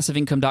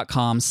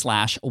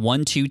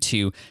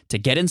smartpassiveincome.com/122 to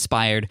get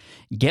inspired,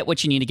 get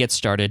what you need to get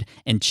started,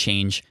 and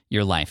change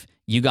your life.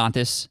 You got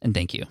this, and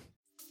thank you.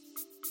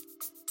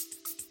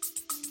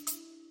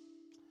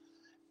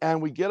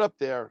 And we get up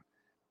there,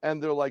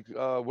 and they're like,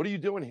 what are you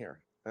doing here?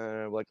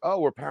 And I'm like,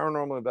 oh, we're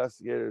paranormal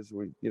investigators.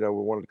 We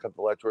wanted to come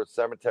to Letchworth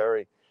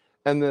Cemetery.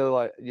 And they're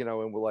like,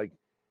 and we're like,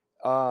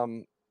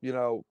 can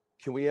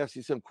we ask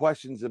you some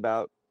questions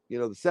about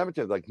the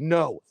cemetery? Like,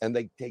 no. And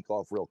they take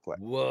off real quick.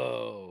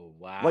 Whoa.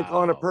 Wow. Like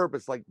on a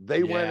purpose. Like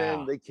they went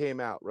in, they came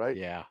out, right?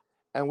 Yeah.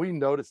 And we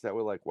noticed that.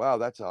 We're like, wow,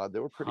 that's odd. They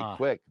were pretty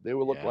quick. They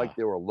were looking like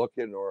they were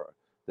looking, or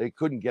they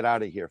couldn't get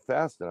out of here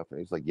fast enough. And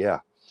he's like, yeah.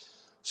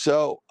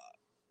 So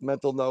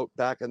mental note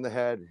back in the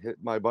head, hit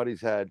my buddy's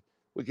head.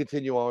 We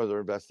continue on with our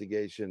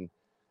investigation.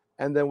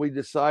 And then we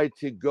decide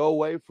to go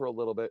away for a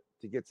little bit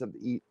to get some to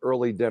eat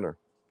early dinner,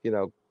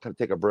 kind of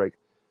take a break.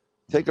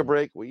 Take a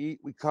break, we eat,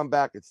 we come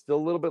back. It's still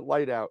a little bit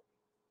light out.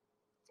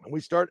 And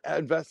we start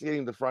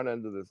investigating the front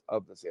end of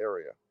this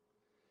area.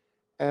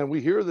 And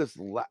we hear this,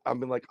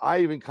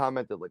 I even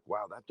commented like,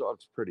 wow, that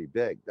dog's pretty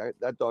big.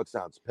 That dog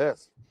sounds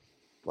pissed.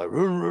 Like,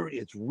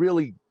 it's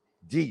really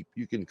deep.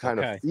 You can kind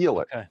of feel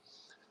it. Okay.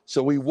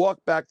 So we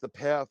walk back the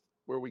path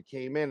where we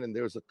came in, and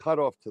there's a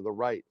cutoff to the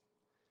right.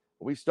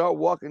 We start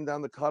walking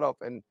down the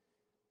cutoff, and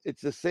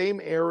it's the same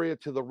area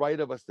to the right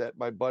of us that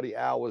my buddy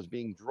Al was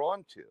being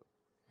drawn to.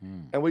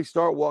 And we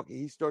start walking.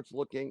 He starts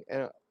looking,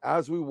 and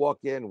as we walk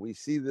in, we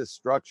see this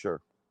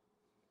structure.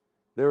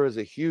 There is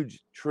a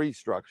huge tree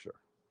structure.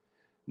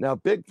 Now,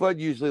 Bigfoot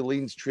usually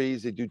leans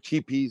trees. They do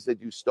teepees. They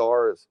do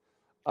stars.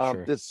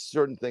 There's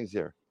certain things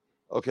here.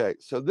 Okay,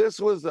 so this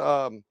was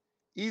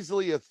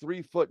easily a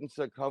 3-foot in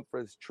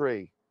circumference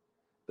tree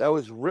that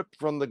was ripped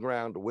from the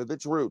ground with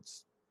its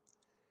roots,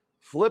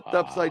 flipped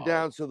upside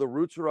down, so the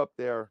roots are up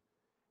there,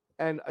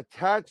 and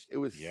attached. It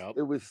was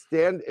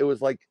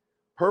like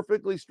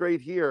perfectly straight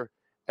here,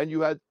 and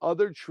you had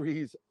other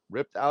trees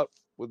ripped out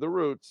with the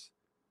roots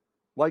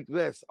like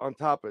this on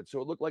top of it,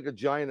 so it looked like a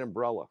giant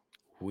umbrella.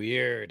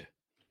 Weird.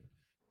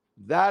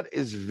 That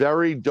is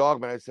very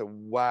dogman. I said,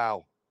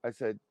 wow. I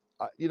said,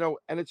 and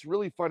it's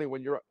really funny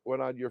when you're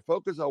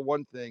focused on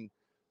one thing,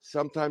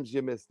 sometimes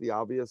you miss the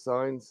obvious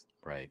signs,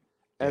 right?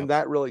 And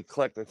that really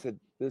clicked. I said,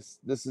 this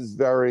is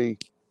very,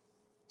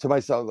 to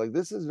myself, like,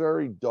 this is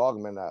very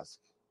dogman-esque.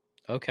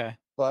 Okay.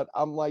 But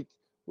I'm like,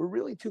 we're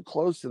really too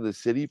close to the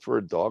city for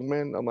a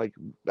dogman. I'm like,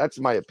 that's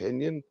my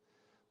opinion.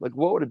 Like,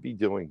 what would it be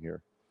doing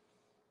here?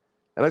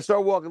 And I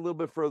start walking a little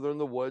bit further in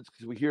the woods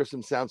because we hear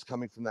some sounds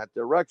coming from that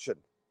direction.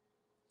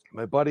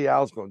 My buddy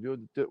Al's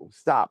going,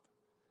 stop.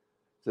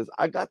 Says,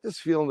 I got this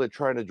feeling they're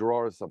trying to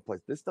draw us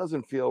someplace. This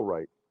doesn't feel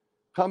right.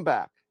 Come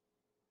back.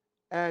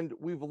 And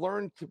we've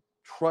learned to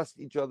trust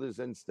each other's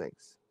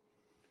instincts.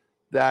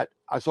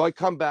 So I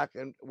come back,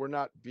 and we're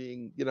not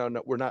being,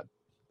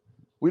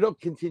 we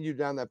don't continue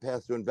down that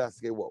path to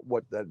investigate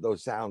what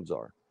those sounds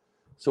are.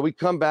 So we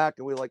come back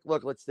and we're like,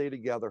 look, let's stay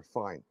together.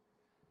 Fine.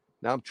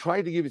 Now I'm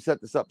trying to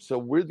set this up. So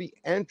where the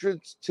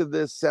entrance to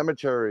this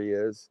cemetery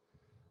is,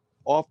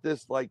 off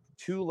this like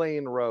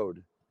 2-lane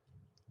road,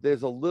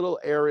 there's a little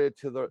area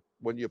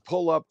when you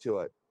pull up to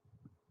it,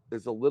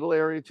 there's a little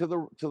area to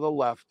the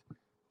left.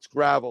 It's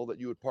gravel that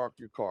you would park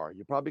your car.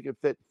 You probably could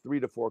fit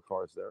 3 to 4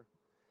 cars there.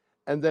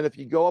 And then if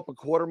you go up a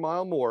quarter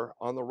mile more,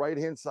 on the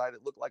right-hand side,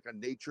 it looked like a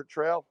nature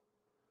trail.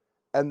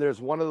 And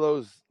there's one of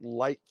those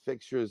light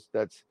fixtures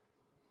that's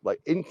like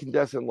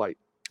incandescent light.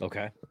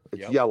 Okay.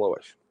 It's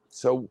yellowish.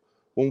 So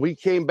when we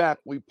came back,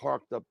 we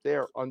parked up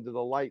there under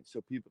the light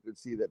so people could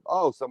see that,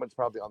 someone's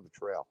probably on the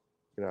trail.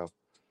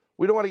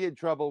 We don't want to get in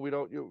trouble.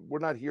 We're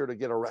not here to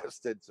get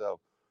arrested. So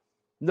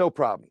no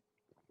problem.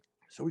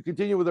 So we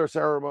continue with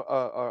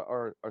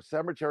our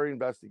cemetery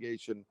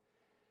investigation.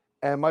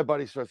 And my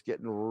buddy starts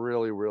getting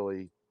really,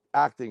 really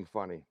acting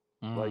funny.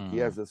 Like he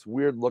has this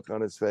weird look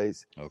on his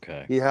face.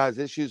 Okay. He has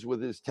issues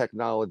with his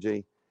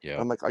technology. Yeah.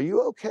 I'm like, are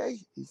you okay?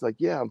 He's like,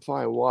 yeah, I'm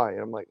fine. Why?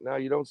 And I'm like, no,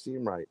 you don't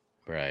seem right.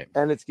 Right.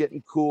 And it's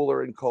getting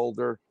cooler and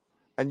colder.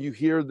 And you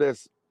hear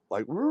this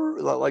like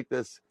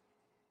this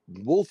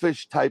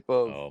wolfish type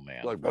of,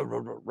 like,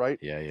 right?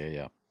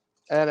 Yeah.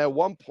 And at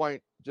one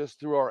point, just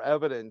through our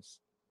evidence,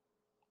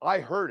 I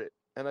heard it.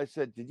 And I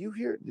said, did you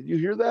hear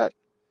that?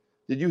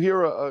 Did you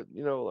hear a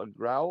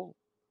growl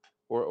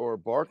or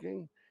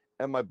barking?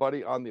 And my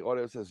buddy on the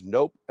audio says,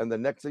 nope. And the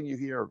next thing you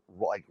hear,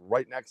 like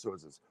right next to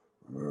us, is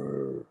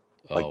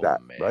like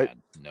that, man. Right?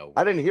 No way.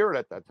 I didn't hear it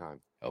at that time.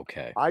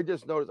 Okay. I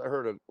just noticed I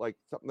heard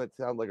something that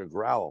sounded like a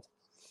growl.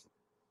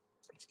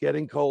 It's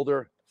getting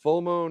colder,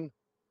 full moon.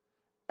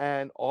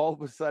 And all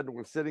of a sudden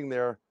we're sitting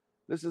there.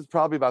 This is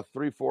probably about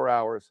 3-4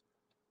 hours.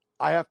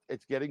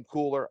 It's getting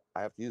cooler.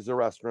 I have to use the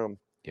restroom.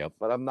 Yep.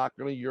 But I'm not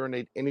going to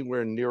urinate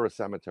anywhere near a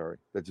cemetery.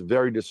 That's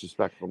very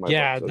disrespectful. Not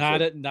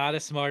a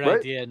smart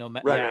idea. No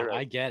matter. Right.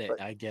 I get it.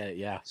 I get it.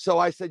 Yeah. So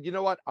I said, you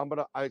know what?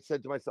 I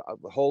said to myself,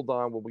 hold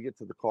on. When we get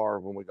to the car,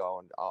 when we go,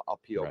 and I'll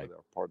pee over there.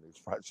 Pardon the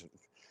expression.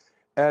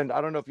 And I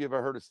don't know if you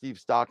ever heard of Steve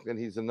Stockton.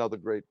 He's another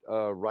great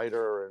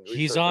writer and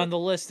he's on the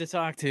list to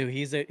talk to.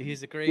 He's a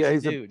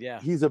great dude.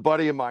 He's a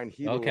buddy of mine.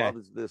 He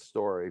loves this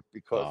story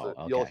because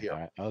you'll hear.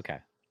 Right. Okay.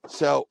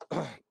 So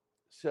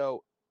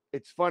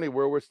it's funny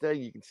where we're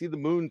staying. You can see the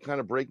moon kind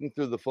of breaking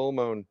through the full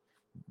moon.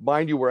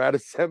 Mind you, we're at a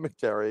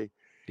cemetery.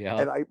 Yeah.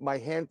 And my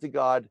hand to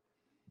God,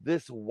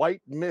 this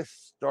white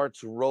mist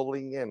starts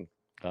rolling in.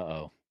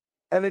 Uh-oh.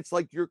 And it's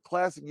like your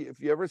classic.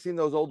 If you ever seen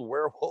those old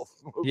werewolf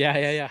movies.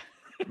 Yeah.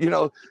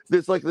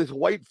 There's like this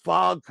white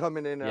fog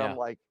coming in, and I'm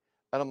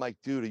like,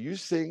 dude, are you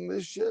seeing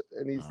this shit?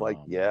 And he's like,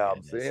 yeah,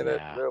 I'm seeing it.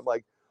 And I'm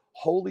like,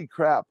 holy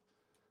crap.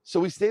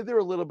 So we stayed there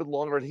a little bit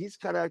longer, and he's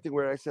kind of acting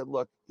weird. I said,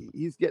 look,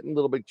 he's getting a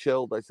little bit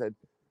chilled. I said,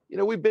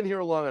 we've been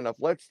here long enough.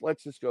 Let's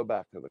just go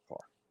back to the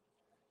car.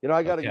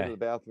 I got to go to the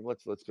bathroom.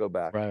 Let's go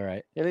back.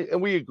 Right.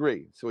 And we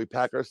agree. So we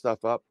pack our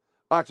stuff up.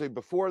 Actually,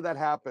 before that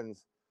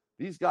happens,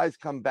 these guys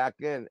come back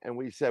in, and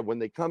we said when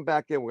they come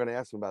back in, we're going to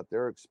ask them about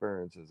their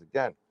experiences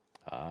again.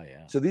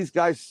 Yeah. So these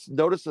guys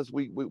noticed us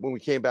when we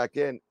came back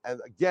in, and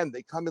again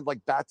they come in like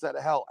bats out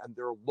of hell, and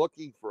they're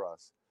looking for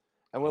us.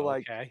 And we're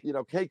like,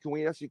 hey, can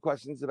we ask you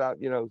questions about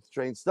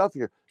strange stuff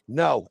here?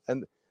 No,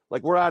 and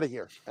like we're out of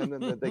here. And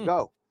then they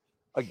go.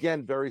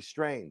 Again, very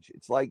strange.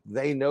 It's like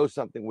they know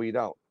something we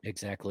don't.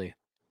 Exactly.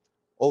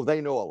 Oh,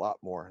 they know a lot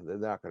more. They're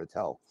not going to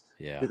tell.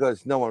 Yeah.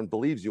 Because no one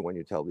believes you when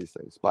you tell these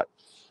things. But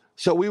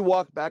so we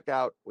walk back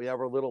out. We have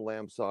our little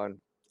lamps on,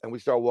 and we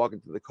start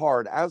walking to the car.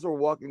 And as we're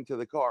walking to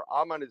the car,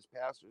 I'm on his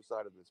passenger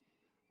side of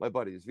my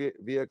buddy's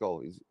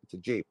vehicle. It's a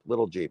Jeep,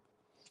 little Jeep.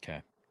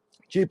 Okay.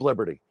 Jeep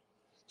Liberty.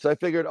 So I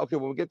figured, okay,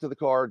 when we get to the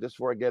car, just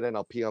before I get in,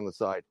 I'll pee on the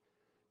side.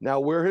 Now,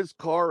 where his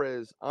car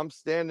is, I'm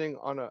standing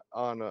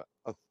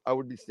I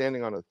would be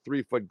standing on a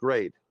 3-foot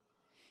grade.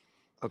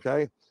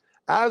 Okay.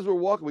 As we're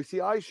walking, we see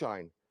eye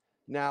shine.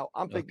 Now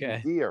I'm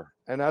thinking deer.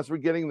 And as we're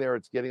getting there,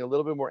 it's getting a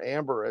little bit more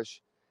amberish,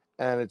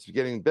 and it's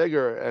getting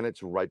bigger, and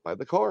it's right by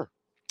the car.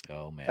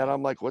 Oh man. And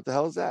I'm like, what the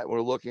hell is that?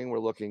 We're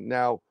looking.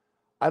 Now,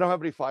 I don't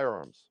have any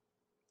firearms.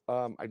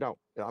 I don't.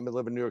 I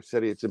live in New York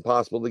City. It's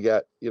impossible to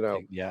get,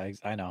 Yeah,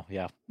 I know.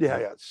 Yeah.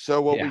 Yeah.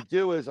 So what we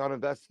do is on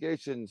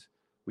investigations,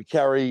 we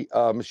carry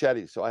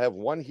machetes. So I have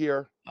one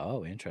here.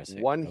 Oh, interesting.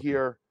 One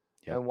here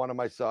and one on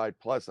my side,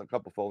 plus a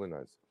couple folding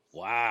knives.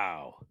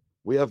 Wow.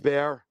 We have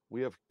bear.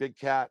 We have big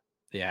cat.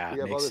 Yeah,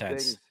 makes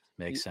sense.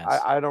 Makes sense.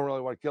 I don't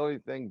really want to kill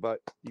anything, but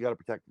you got to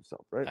protect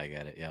yourself, right? I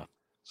get it. Yeah.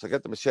 So I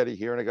got the machete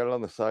here, and I got it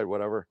on the side,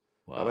 whatever.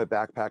 Wow. Got my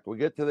backpack. We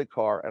get to the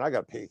car, and I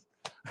got to pee.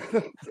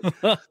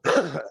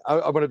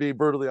 I'm going to be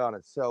brutally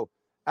honest. So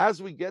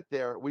as we get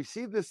there, we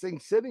see this thing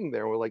sitting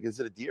there. We're like, is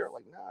it a deer?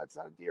 Like, no, it's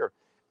not a deer.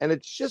 And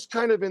it's just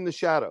kind of in the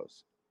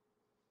shadows.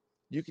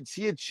 You can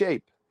see its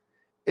shape.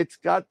 It's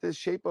got this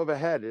shape of a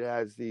head. It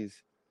has these,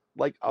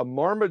 like a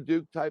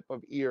Marmaduke type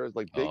of ears,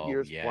 like big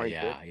ears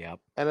pointed. Yeah.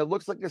 And it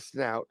looks like a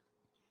snout,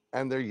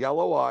 and they're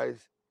yellow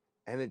eyes,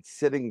 and it's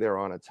sitting there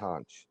on its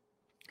haunch.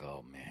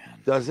 Oh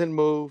man. Doesn't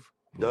move,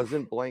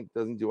 doesn't blink,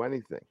 doesn't do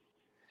anything.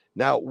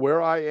 Now,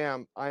 where I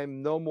am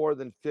no more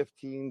than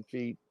 15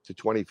 feet to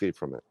 20 feet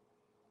from it.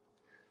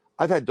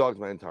 I've had dogs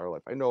my entire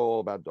life. I know all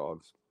about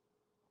dogs.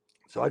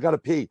 So I got to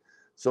pee.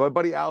 So my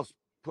buddy Al's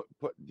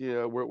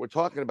we're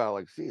talking about,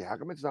 like, see, how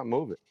come it's not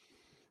moving?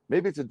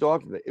 Maybe it's a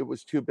dog. It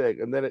was too big.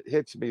 And then it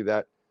hits me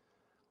that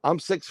I'm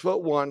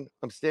 6'1".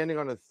 I'm standing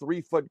on a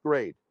 3-foot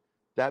grade.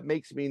 That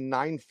makes me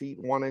 9 feet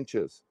 1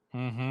 inches.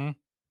 Mm-hmm.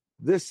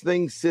 This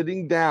thing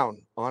sitting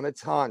down on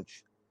its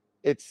haunch,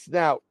 its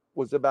snout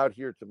was about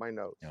here to my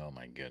nose. Oh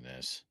my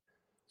goodness.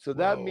 So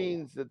that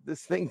means that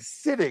this thing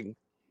sitting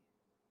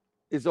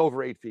is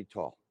over 8 feet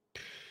tall.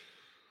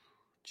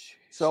 Jeez.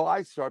 So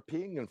I start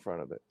peeing in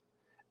front of it.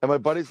 And my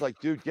buddy's like,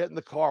 dude, get in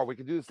the car. We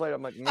can do this later.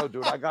 I'm like, no,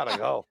 dude, I got to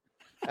go.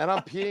 And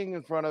I'm peeing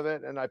in front of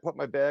it. And I put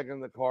my bag in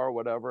the car or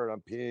whatever. And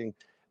I'm peeing.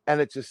 And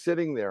it's just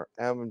sitting there.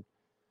 And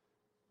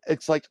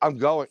it's like, I'm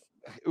going.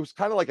 It was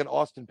kind of like an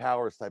Austin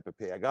Powers type of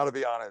pee. I got to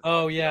be honest.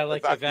 Oh, yeah.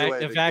 Like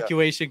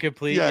evacuation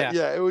complete.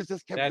 Yeah. It was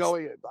just kept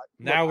going.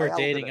 Now we're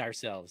dating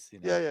ourselves. You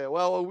know? Yeah.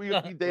 Well, we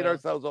date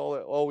ourselves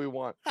all we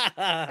want.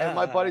 And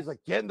my buddy's like,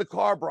 get in the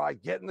car, bro.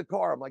 Get in the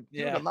car. I'm like,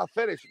 dude, I'm not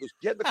finished. He goes,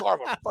 get in the car. I'm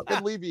going to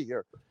fucking leave you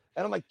here.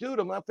 And I'm like, dude,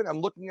 I'm not finished.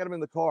 I'm looking at him in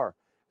the car.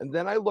 And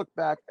then I look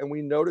back and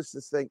we notice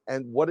this thing.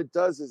 And what it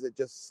does is it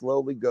just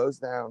slowly goes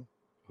down,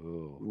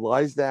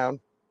 lies down,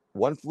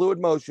 one fluid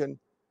motion,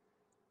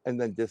 and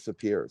then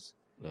disappears.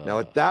 Now,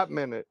 at that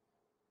minute,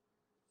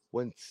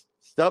 when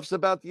stuff's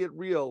about to get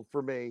real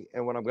for me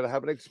and when I'm going to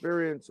have an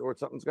experience or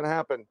something's going to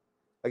happen,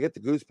 I get the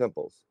goose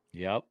pimples.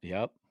 Yep.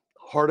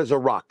 Hard as a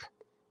rock.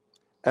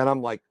 And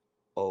I'm like,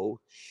 oh,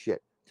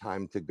 shit,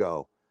 time to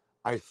go.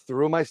 I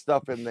threw my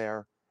stuff in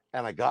there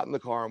and I got in the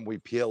car and we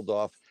peeled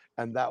off.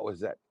 And that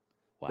was it.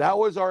 Wow. That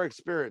was our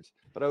experience.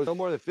 But I was no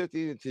more than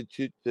 15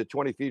 to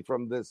 20 feet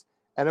from this.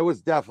 And it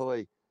was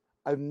definitely,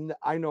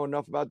 I know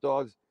enough about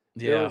dogs.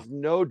 Yeah. There is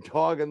no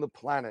dog on the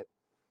planet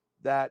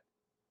that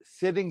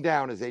sitting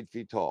down is 8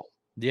 feet tall.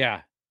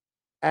 Yeah.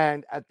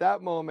 And at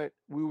that moment,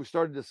 we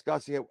started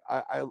discussing it.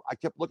 I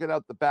kept looking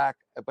out the back,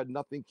 but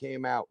nothing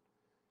came out.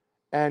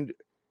 And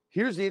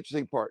here's the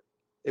interesting part.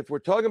 If we're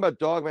talking about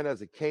Dogman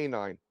as a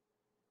canine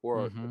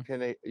or,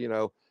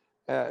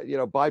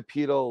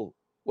 bipedal,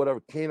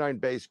 whatever,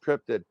 canine-based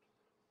cryptid,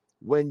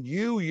 when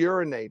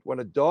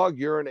a dog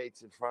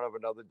urinates in front of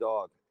another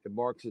dog, it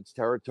marks its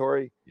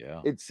territory.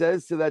 Yeah. It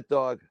says to that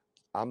dog,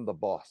 I'm the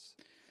boss.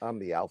 I'm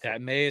the alpha.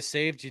 That may have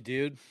saved you,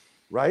 dude.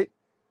 Right?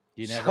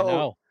 You never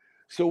know.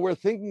 So we're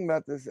thinking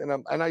about this, and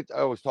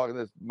I was talking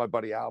to my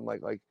buddy Al. I'm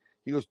like,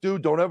 he goes,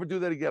 dude, don't ever do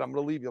that again. I'm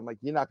gonna leave you. I'm like,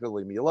 you're not gonna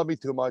leave me. You love me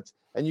too much,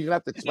 and you're gonna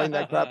have to explain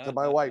that crap to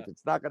my wife.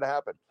 It's not gonna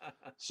happen.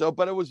 So,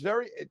 but it was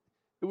it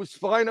was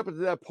fine up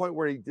until that point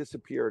where he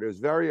disappeared. It was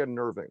very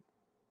unnerving,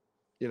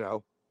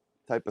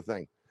 type of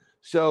thing.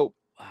 So,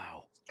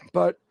 wow.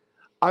 But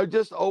I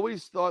just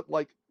always thought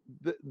like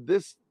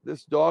this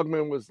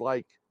Dogman was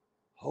like,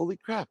 holy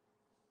crap.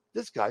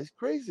 This guy's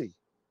crazy.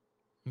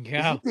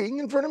 Yeah. Is he peeing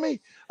in front of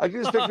me? I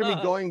can just picture me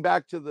going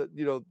back to the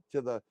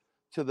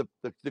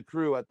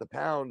crew at the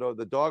pound or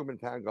the Dogman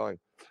pound going,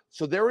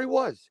 so there he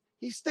was.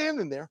 He's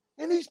standing there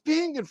and he's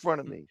peeing in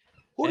front of me.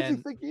 Who does he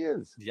think he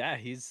is? Yeah,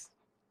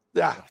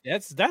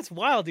 that's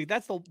wild, dude.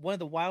 That's one of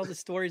the wildest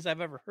stories I've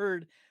ever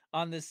heard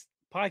on this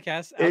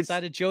podcast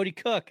outside of Jody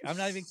Cook. I'm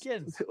not even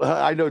kidding.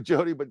 I know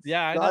Jody, but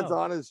yeah, God's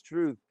honest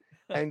truth.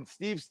 And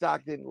Steve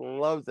Stockton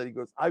loves that. He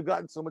goes, I've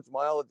gotten so much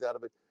mileage out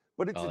of it.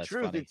 But it's the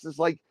truth. Funny. It's just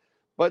like,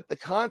 but the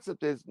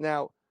concept is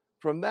now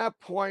from that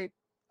point,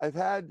 I've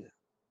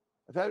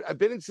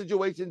been in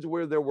situations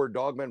where there were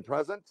dogmen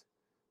present,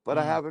 but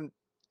I haven't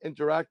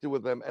interacted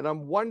with them. And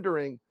I'm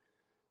wondering,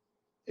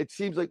 it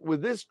seems like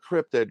with this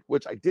cryptid,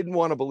 which I didn't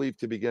want to believe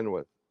to begin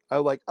with, I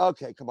was like,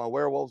 okay, come on,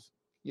 werewolves,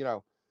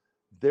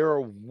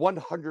 they're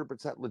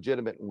 100%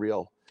 legitimate and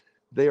real.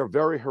 They are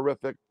very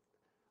horrific.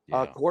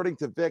 Yeah. According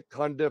to Vic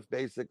Cundiff,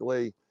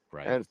 basically,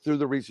 right. And through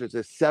the research,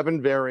 there's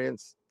 7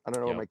 variants. I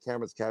don't know what my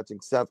camera's catching.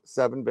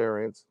 7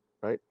 variants,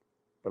 right?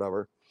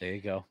 Whatever. There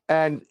you go.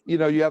 And, you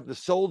have the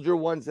soldier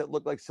ones that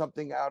look like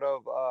something out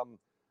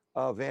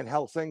of Van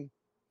Helsing,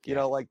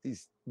 like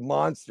these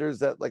monsters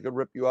that like could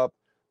rip you up.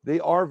 They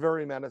are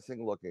very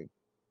menacing looking.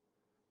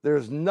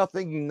 There's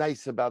nothing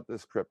nice about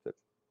this cryptid.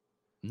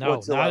 No,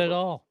 whatsoever. Not at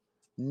all.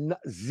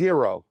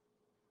 Zero.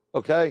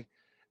 Okay.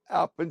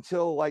 Up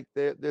until like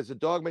there's a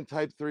Dogman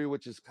Type 3,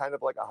 which is kind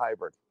of like a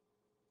hybrid,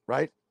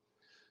 right?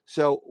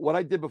 So what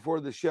I did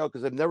before the show,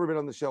 because I've never been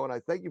on the show, and I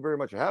thank you very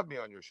much for having me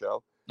on your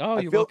show. Oh,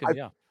 you're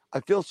welcome. I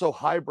feel so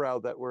highbrow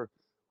that we're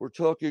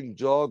talking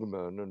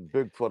Dogman and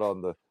Bigfoot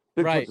on the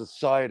Bigfoot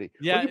Society.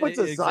 Yeah, when you put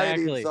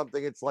society in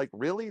something, it's like,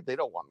 really? They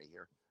don't want me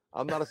here.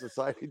 I'm not a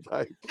society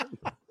type.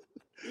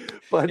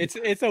 But it's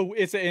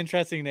an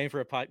interesting name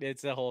for a podcast.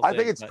 It's a whole thing. I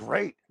think it's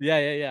great.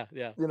 Yeah.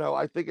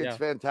 I think it's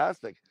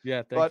fantastic.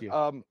 Yeah, thank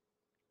you.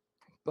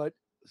 But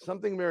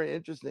something very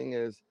interesting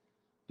is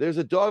there's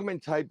a Dogman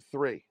Type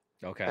 3.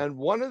 Okay. And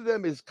one of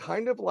them is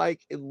kind of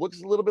like, it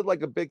looks a little bit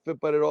like a Bigfoot,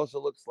 but it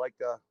also looks like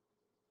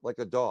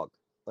a dog,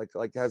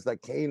 like has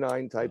that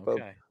canine type of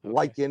Okay.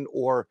 lichen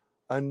or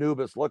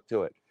Anubis look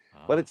to it.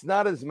 But it's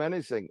not as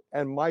menacing.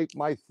 And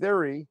my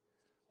theory,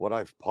 what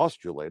I've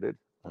postulated,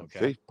 Okay.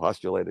 see,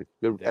 postulated,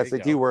 good There you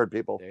SAT go. word,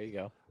 people. There you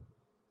go.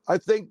 I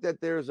think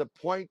that there's a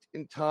point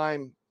in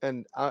time,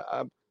 and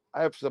I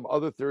have some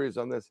other theories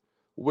on this,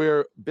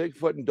 where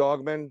Bigfoot and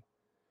Dogman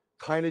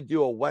kind of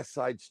do a West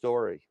Side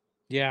Story.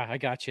 Yeah, I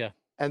got you.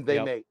 And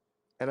they mate.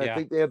 And I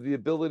think they have the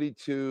ability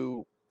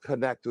to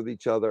connect with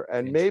each other.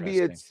 And maybe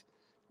it's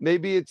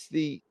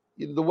the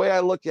way I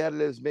look at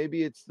it is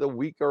maybe it's the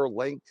weaker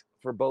link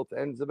for both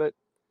ends of it.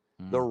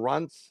 The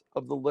runts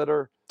of the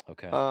litter.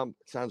 Okay.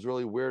 Sounds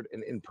really weird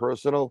and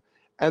impersonal.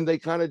 And they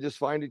kind of just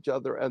find each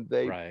other and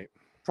they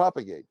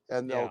propagate,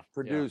 and they'll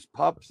produce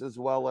pups as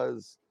well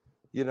as,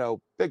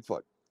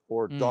 Bigfoot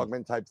or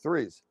Dogman type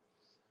 3s.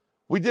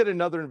 We did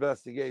another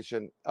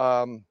investigation,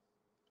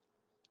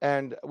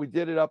 and we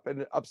did it up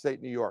in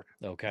upstate New York.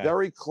 Okay.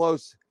 Very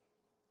close.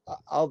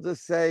 I'll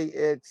just say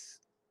it's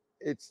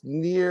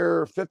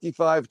near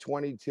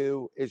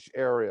 5522-ish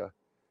area.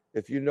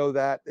 If you know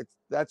that,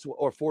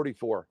 or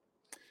 44.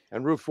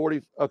 And Route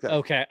 40. Okay.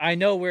 Okay. I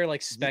know where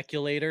like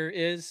Speculator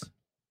is.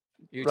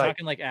 You're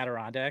talking like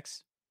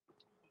Adirondacks?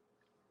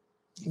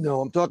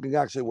 No, I'm talking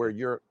actually where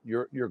your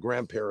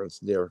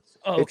grandparents near.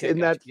 Oh, okay. It's in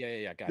that.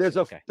 Yeah.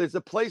 Gotcha. There's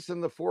a place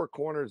in the Four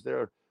Corners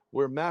there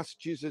where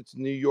Massachusetts,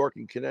 New York,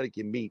 and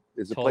Connecticut meet.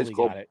 There's a place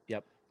called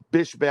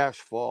Bish Bash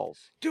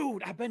Falls.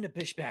 Dude, I've been to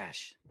Bish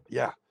Bash.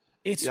 Yeah.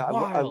 It's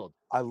wild.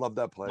 I love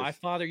that place. My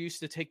father used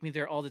to take me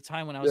there all the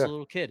time when I was a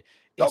little kid.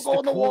 Don't go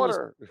in the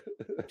water.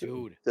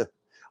 Dude.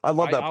 I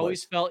love that place. I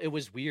always felt it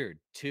was weird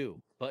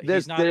too, but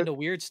he's not into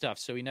weird stuff,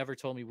 so he never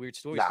told me weird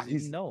stories because he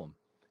didn't know them.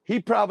 He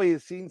probably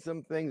has seen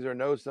some things or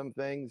knows some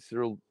things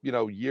through,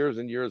 years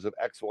and years of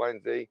X, Y,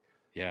 and Z.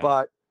 Yeah.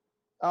 But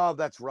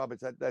that's rubbish.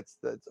 That's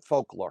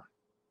folklore.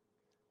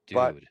 Dude.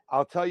 But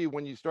I'll tell you,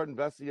 when you start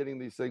investigating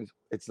these things,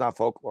 it's not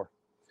folklore.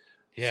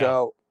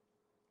 Yeah.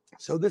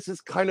 So this is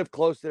kind of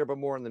close there, but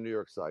more on the New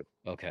York side.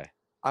 Okay.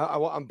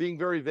 I'm being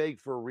very vague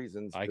for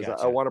reasons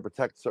because I want to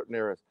protect certain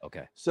areas.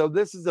 Okay. So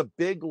this is a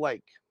big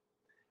lake,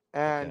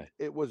 and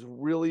it was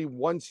really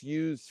once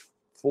used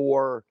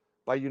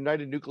by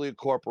United Nuclear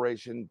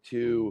Corporation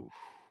to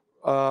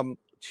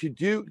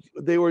do.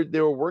 They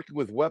were working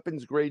with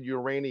weapons grade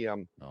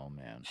uranium. Oh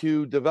man.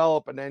 To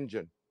develop an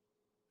engine.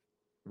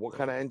 What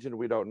kind of engine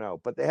we don't know,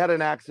 but they had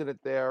an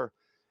accident there,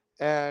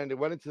 and it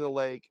went into the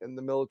lake, and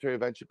the military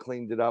eventually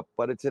cleaned it up.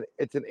 But it's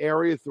an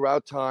area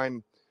throughout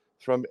time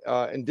from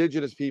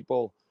indigenous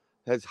people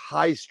has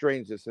high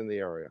strangeness in the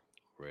area.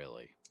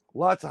 Really?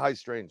 Lots of high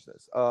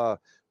strangeness.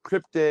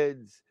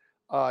 Cryptids,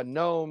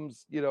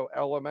 gnomes,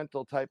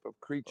 elemental type of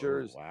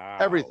creatures,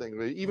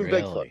 everything, even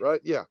Bigfoot, right?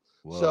 Yeah.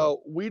 Whoa.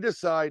 So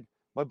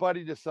my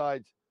buddy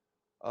decides,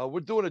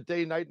 we're doing a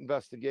day-night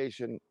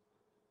investigation,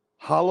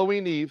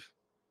 Halloween Eve,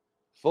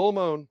 full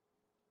moon,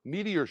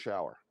 meteor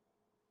shower.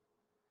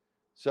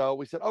 So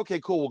we said,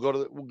 okay, cool.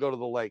 We'll go to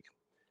the lake.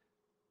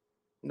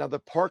 Now the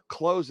park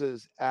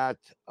closes at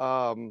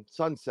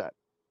sunset,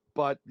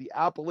 but the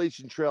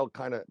Appalachian Trail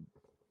kind of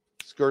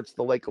skirts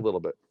the lake a little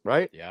bit,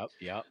 right?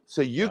 Yep.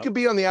 So you could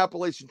be on the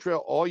Appalachian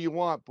Trail all you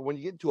want, but when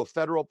you get into a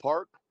federal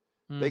park,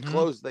 they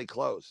close.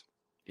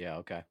 Yeah,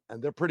 okay.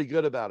 And they're pretty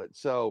good about it.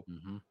 So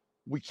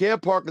we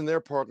can't park in their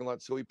parking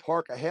lot. So we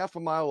park a half a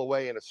mile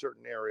away in a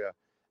certain area,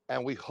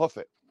 and we hoof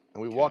it.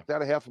 And we walk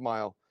down a half a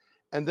mile.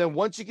 And then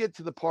once you get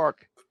to the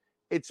park,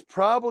 it's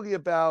probably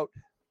about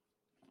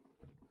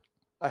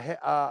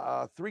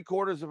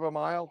three-quarters of a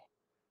mile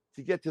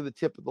to get to the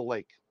tip of the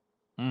lake.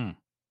 And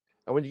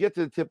when you get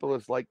to the tip of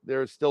this lake,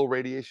 there's still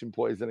radiation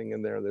poisoning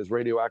in there. There's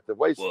radioactive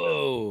waste.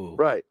 Whoa.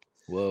 Right.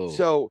 Whoa.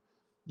 So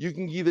you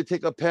can either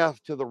take a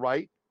path to the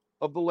right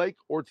of the lake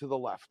or to the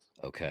left.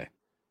 Okay.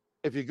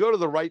 If you go to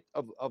the right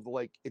of the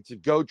lake, it's a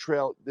go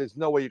trail. There's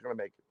no way you're going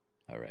to make it.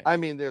 All right. I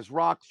mean, there's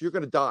rocks. You're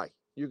going to die.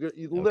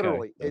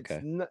 Literally.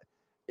 Okay.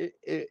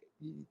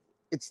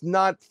 It's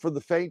not for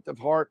the faint of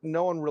heart.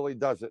 No one really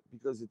does it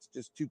because it's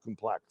just too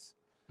complex.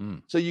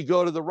 So you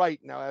go to the right.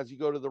 Now, as you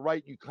go to the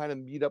right, you kind of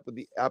meet up with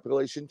the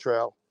Appalachian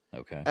Trail.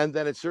 Okay. And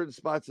then at certain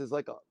spots,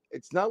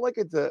 it's not like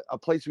it's a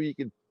place where you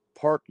can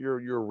park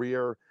your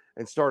rear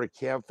and start a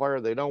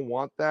campfire. They don't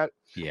want that.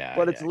 Yeah.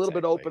 But it's a little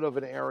bit open of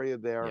an area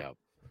there. Yep.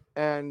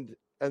 And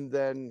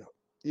then,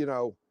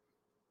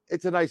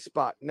 it's a nice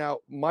spot. Now,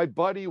 my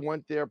buddy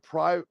went there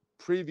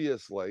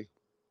previously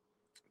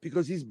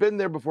because he's been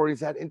there before. He's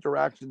had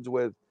interactions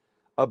with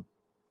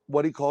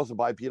what he calls a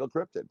bipedal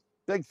cryptid,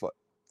 Bigfoot.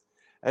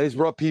 And he's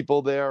brought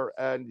people there,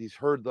 and he's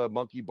heard the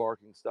monkey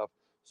barking stuff.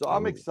 So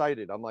I'm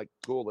excited. I'm like,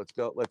 cool, let's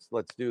go.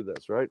 Let's do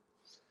this, right?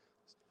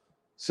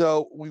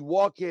 So we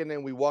walk in,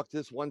 and we walk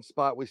this one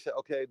spot. We say,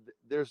 okay,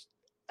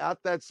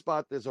 at that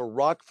spot, there's a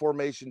rock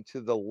formation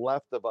to the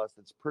left of us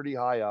that's pretty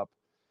high up.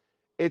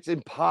 It's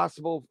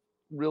impossible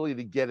really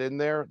to get in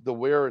there,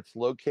 where it's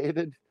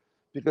located,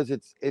 because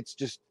it's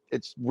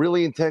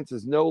really intense.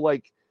 There's no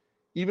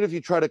even if you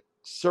try to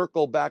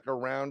circle back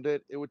around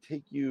it, it would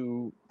take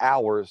you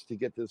hours to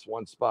get this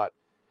one spot.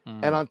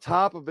 And on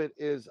top of it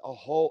is a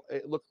whole.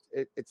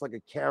 It's like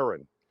a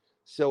cairn,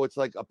 so it's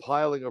like a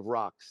piling of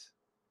rocks.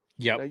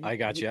 Yep, I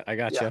got you.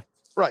 Yeah,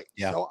 right.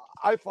 Yeah. So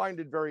I find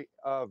it very,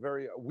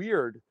 very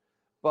weird.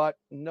 But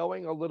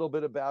knowing a little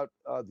bit about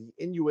the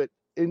Inuit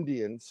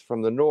Indians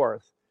from the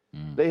north,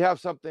 they have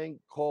something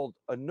called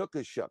a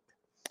Nukashuk.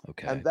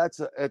 Okay. And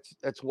that's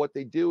what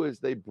they do is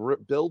they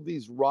build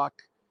these rock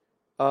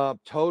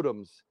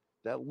totems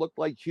that look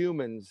like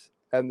humans,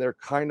 and they're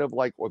kind of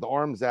like with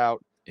arms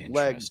out,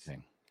 legs,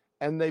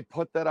 and they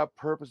put that up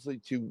purposely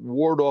to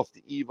ward off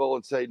the evil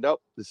and say,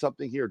 nope, there's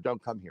something here,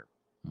 don't come here.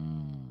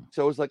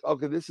 So it's like,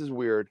 okay, this is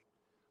weird.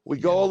 We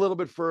go a little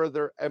bit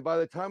further, and by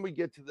the time we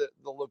get to the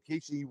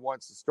location he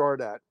wants to start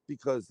at,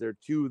 because there are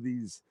two of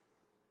these,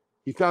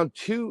 he found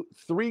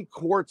 3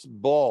 quartz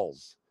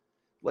balls,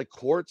 like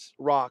quartz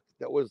rock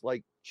that was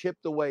like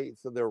chipped away,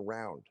 so they're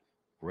round.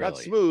 Really? Not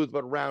smooth,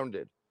 but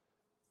rounded.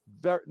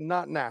 Very,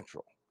 not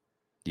natural.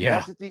 Yeah.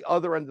 That's at the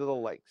other end of the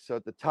lake. So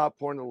at the top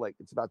point of the lake,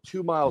 it's about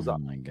 2 miles up.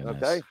 My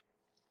goodness. Okay.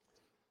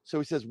 So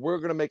he says, we're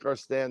going to make our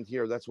stand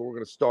here. That's where we're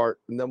going to start.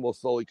 And then we'll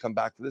slowly come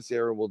back to this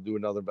area. We'll do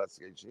another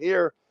investigation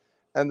here.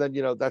 And then,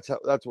 that's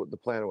what the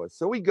plan was.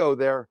 So we go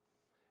there,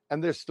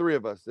 and there's 3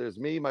 of us. There's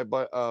me, my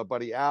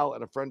buddy Al,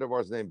 and a friend of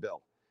ours named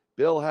Bill.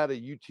 Bill had a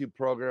YouTube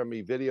program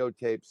he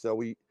videotaped.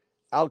 So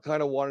Al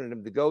kind of wanted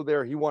him to go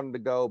there. He wanted to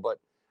go, but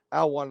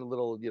Al wanted a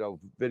little,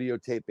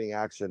 videotaping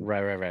action.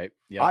 Right.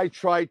 Yeah. I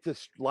tried to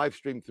live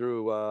stream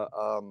through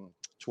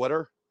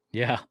Twitter.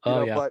 Yeah.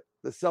 But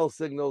the cell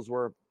signals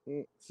were,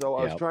 so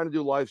I was trying to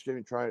do live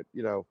streaming,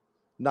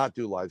 not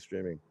do live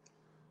streaming.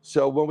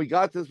 So when we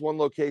got to this one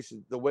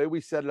location, the way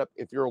we set it up,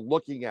 if you're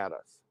looking at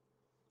us,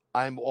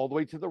 I'm all the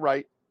way to the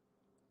right,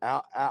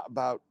 out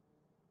about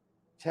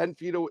 10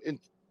 feet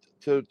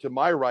to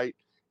my right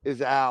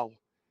is Al,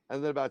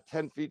 and then about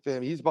 10 feet to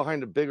him, he's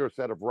behind a bigger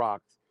set of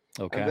rocks.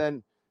 Okay. And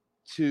then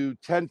to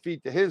 10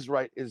 feet to his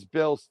right is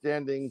Bill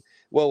sitting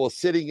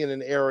in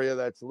an area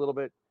that's a little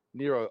bit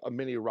near a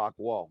mini rock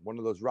wall, one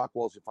of those rock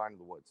walls you find in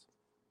the woods.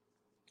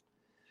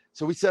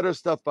 So we set our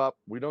stuff up.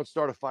 We don't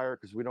start a fire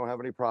because we don't have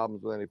any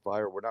problems with any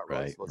fire. We're not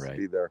really supposed to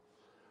be there.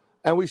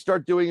 And we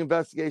start doing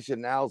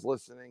investigation. Al's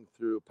listening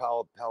through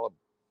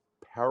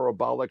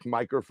parabolic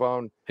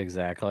microphone.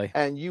 Exactly.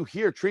 And you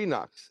hear tree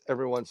knocks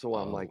every once in a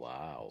while. I'm like,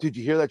 wow. Did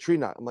you hear that tree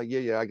knock? I'm like,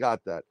 yeah, I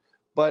got that.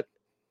 But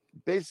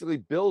basically,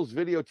 Bill's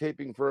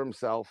videotaping for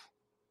himself,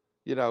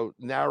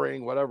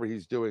 narrating whatever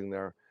he's doing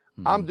there.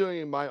 I'm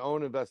doing my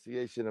own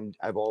investigation.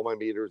 I have all my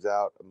meters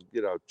out. I'm,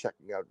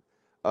 checking out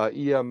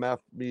EMF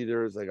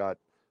meters. I got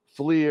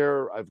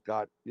FLIR. I've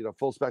got,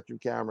 full spectrum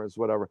cameras,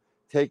 whatever,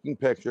 taking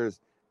pictures.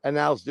 And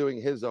Al's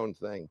doing his own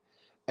thing.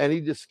 And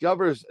he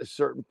discovers a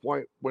certain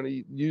point when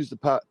he used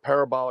the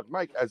parabolic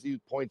mic, as he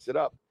points it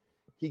up,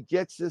 he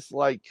gets this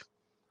like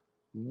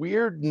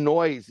weird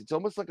noise. It's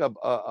almost like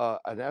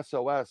an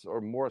SOS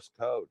or Morse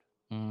code.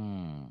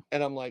 And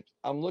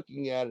I'm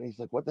looking at it, and he's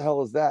like, what the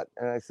hell is that?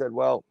 And I said,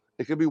 well,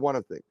 it could be one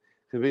of things.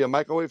 It could be a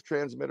microwave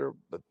transmitter,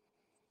 but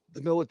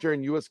the military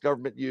and U.S.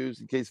 government use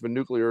in case of a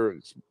nuclear,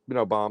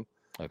 bomb.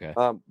 Okay.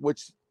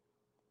 Which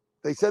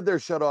they said they're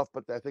shut off,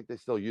 but I think they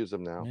still use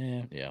them now.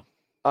 Yeah.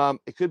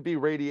 It could be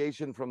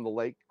radiation from the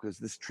lake, because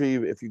this tree,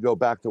 if you go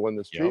back to when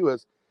this tree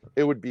was,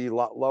 it would be a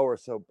lot lower.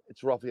 So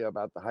it's roughly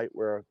about the height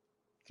where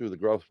through the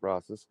growth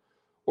process,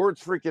 or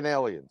it's freaking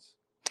aliens,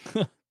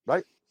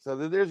 right? So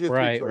there's your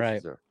 3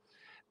 choices there.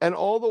 And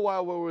all the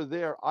while when we were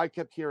there, I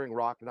kept hearing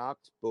rock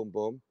knocks, boom,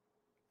 boom,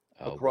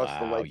 across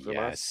the lake from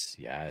us.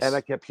 Yes. And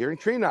I kept hearing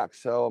tree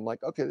knocks. So I'm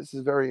like, okay, this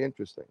is very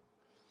interesting.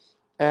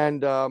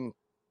 And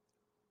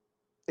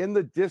in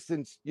the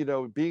distance,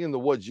 being in the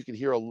woods, you could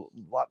hear a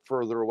lot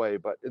further away.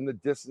 But in the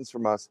distance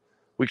from us,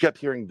 we kept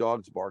hearing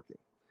dogs barking.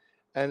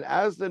 And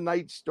as the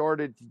night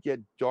started to get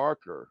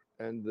darker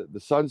and the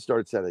sun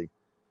started setting,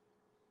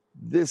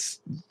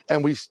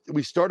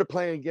 we started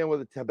playing again with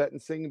the Tibetan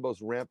singing bowls,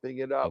 ramping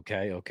it up.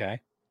 Okay.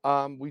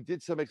 We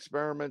did some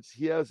experiments.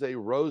 He has a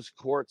rose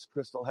quartz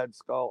crystal head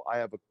skull. I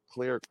have a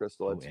clear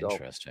crystal head skull.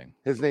 Interesting.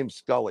 His name's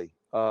Scully.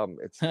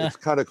 It's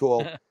kind of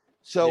cool.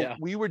 So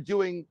we were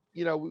doing,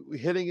 we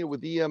hitting it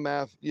with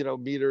EMF,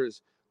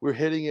 meters. We're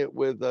hitting it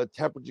with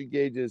temperature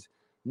gauges.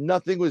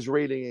 Nothing was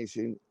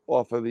radiation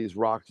off of these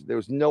rocks. There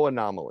was no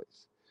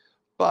anomalies.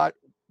 But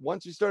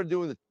once we started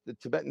doing the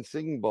Tibetan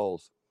singing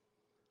bowls,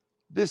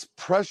 this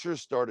pressure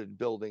started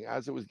building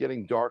as it was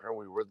getting darker and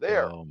we were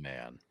there. Oh,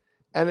 man.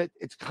 And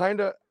it's kind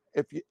of,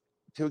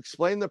 to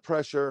explain the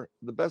pressure,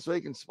 the best way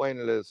you can explain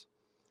it is,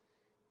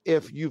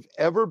 if you've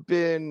ever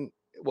been,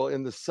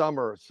 in the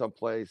summer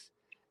someplace,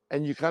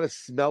 and you kind of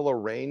smell a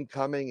rain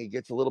coming, it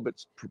gets a little bit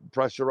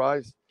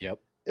pressurized. Yep.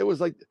 It was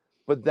like,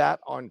 but that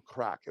on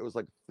crack, it was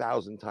like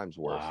 1,000 times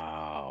worse.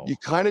 Wow. You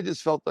kind of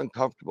just felt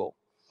uncomfortable.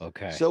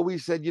 Okay. So we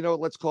said,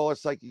 let's call our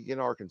psychic in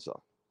Arkansas.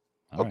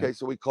 All right.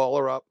 So we call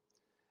her up,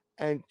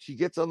 and she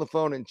gets on the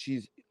phone, and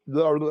she's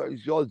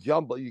all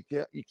jumbled. You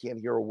can't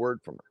hear a word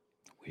from her.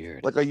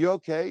 Weird. Like, are you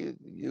okay?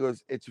 He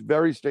goes, it's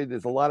very strange.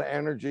 There's a lot of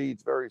energy.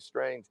 It's very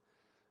strange.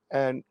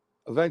 And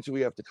eventually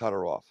we have to cut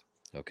her off.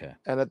 Okay.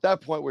 And at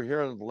that point, we're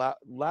hearing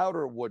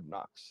louder wood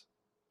knocks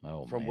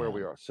from where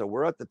we man. are. So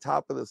we're at the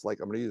top of this lake.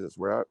 I'm going to use this.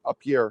 We're up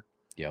here.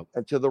 Yep.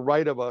 And to the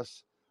right of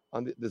us,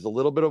 there's a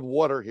little bit of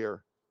water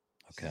here.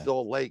 Okay.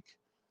 Still a lake.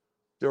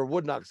 There are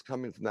wood knocks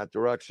coming from that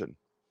direction.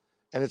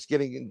 And it's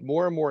getting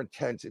more and more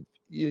intense.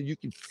 You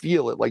can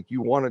feel it, like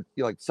you want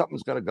to, like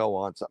something's going to go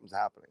on, something's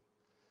happening.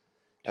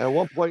 And at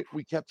one point,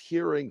 we kept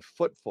hearing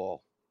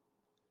footfall,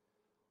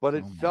 but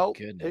it felt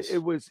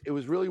it was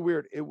really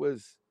weird. It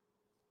was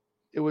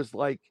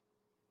like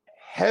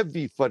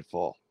heavy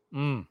footfall.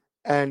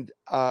 And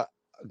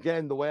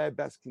again, the way I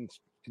best can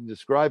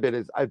describe it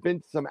is, I've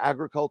been to some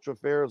agriculture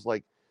fairs.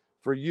 Like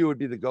for you, it'd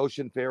be the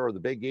Goshen Fair or the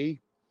Big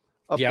E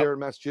up there in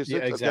Massachusetts.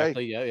 Yeah,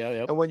 exactly. Okay?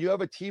 Yeah. And when you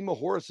have a team of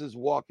horses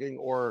walking,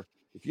 or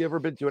if you ever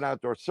been to an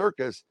outdoor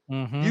circus,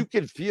 you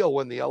can feel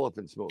when the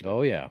elephant's moving.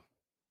 Oh yeah.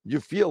 You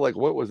feel like,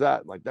 what was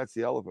that? Like, that's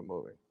the elephant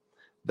moving.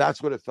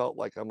 That's what it felt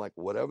like. I'm like,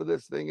 whatever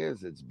this thing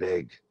is, it's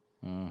big.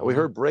 And we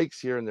heard brakes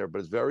here and there, but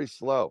it's very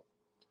slow.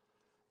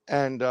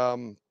 And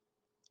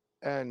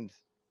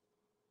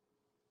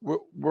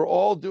we're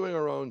all doing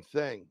our own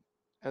thing.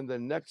 And the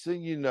next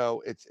thing you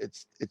know,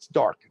 it's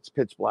dark. It's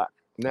pitch black.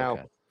 Now,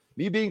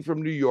 me being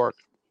from New York,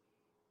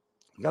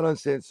 you gotta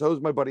understand, so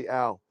is my buddy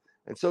Al,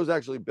 and so is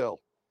actually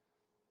Bill.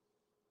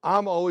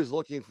 I'm always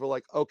looking for,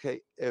 like, okay,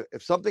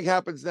 if something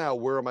happens now,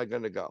 where am I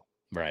going to go?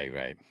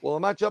 Right. Well,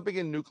 I'm not jumping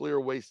in nuclear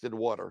wasted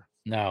water.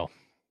 No.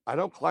 I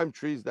don't climb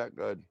trees that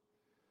good.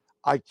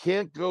 I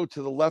can't go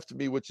to the left of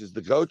me, which is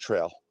the GO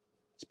Trail.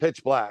 It's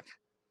pitch black.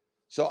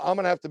 So I'm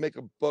going to have to make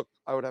a book.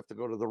 I would have to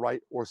go to the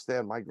right or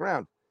stand my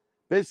ground.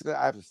 Basically,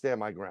 I have to stand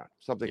my ground.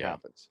 Something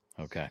happens.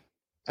 Okay.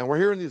 And we're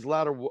hearing these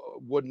louder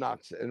wood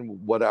knocks and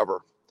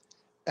whatever.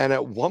 And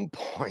at one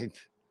point,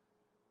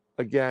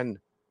 again,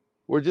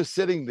 we're just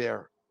sitting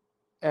there.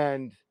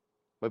 And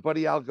my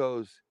buddy Al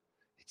goes,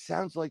 it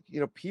sounds like,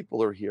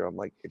 people are here. I'm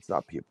like, it's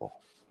not people.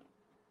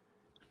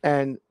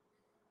 And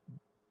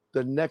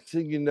the next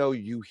thing you know,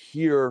 you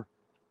hear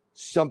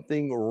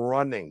something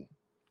running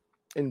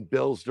in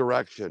Bill's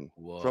direction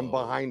from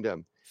behind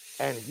him.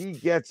 And he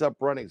gets up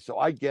running. So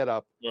I get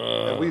up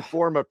and we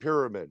form a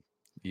pyramid.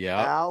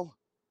 Yeah. Al,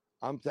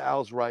 I'm to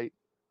Al's right.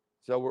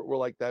 So we're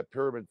like that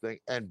pyramid thing.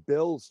 And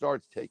Bill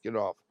starts taking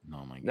off. Oh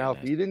my goodness. Now, if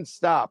he didn't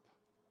stop,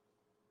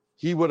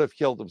 he would have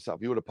killed himself.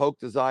 He would have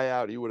poked his eye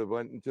out. He would have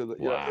went into the,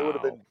 it would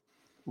have been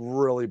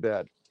really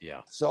bad.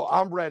 Yeah. So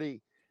I'm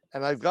ready.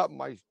 And I've got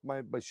my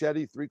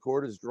machete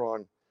 3/4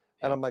 drawn.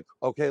 And I'm like,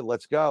 okay,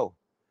 let's go.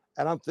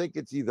 And I'm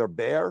thinking it's either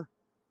bear,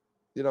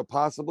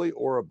 possibly,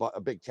 or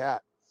a big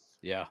cat.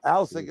 Yeah.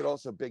 Al's thinking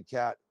also big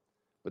cat.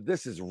 But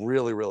this is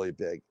really, really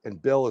big.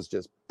 And Bill is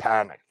just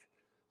panicked.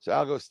 So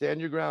I'll go, stand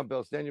your ground,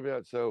 Bill, stand your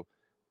ground. So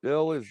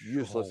Bill is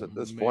useless at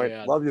this point.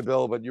 Love you,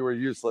 Bill, but you were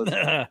useless.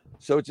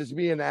 So it's just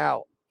me and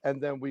Al. And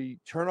then we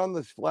turn on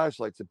this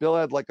flashlight. So Bill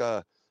had like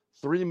a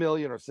 3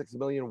 million or 6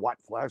 million watt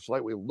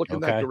flashlight. We look in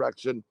that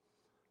direction.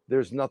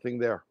 There's nothing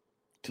there.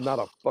 Not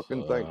a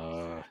fucking thing.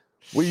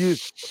 We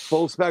use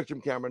full spectrum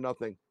camera,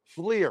 nothing.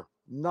 FLIR,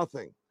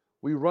 nothing.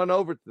 We run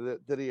over to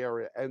the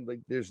area and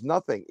like there's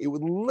nothing. It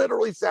would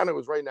literally sound it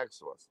was right next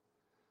to us.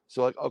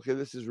 So like, okay,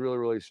 this is really,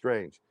 really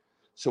strange.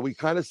 So we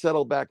kind of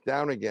settle back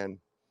down again.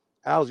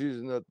 Al's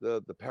using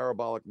the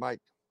parabolic mic.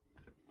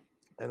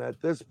 And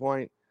at this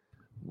point,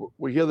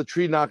 we hear the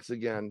tree knocks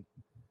again,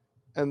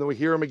 and then we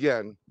hear them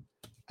again.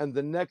 And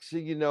the next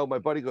thing you know, my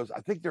buddy goes, I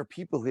think there are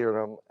people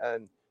here.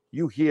 And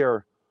you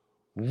hear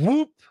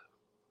whoop,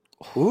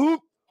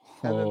 whoop.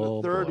 And then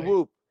the third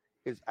whoop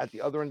is at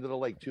the other end of the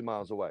lake, 2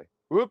 miles away.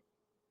 Whoop.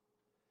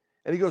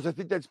 And he goes, I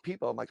think that's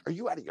people. I'm like, are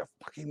you out of your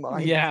fucking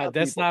mind? Yeah,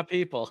 that's not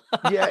people.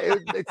 Yeah,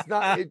 it's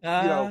not,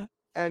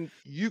 and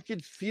you can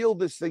feel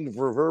this thing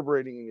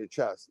reverberating in your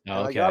chest. And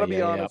I got to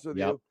be honest with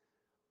you.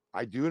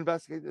 I do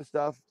investigate this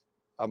stuff.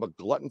 I'm a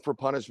glutton for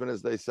punishment,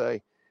 as they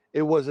say.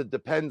 It was a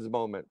depends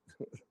moment.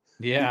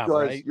 Yeah,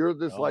 because you're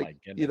just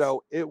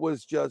it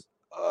was just,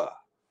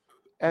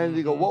 and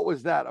you go, what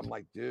was that? I'm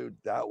like, dude,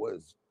 that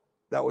was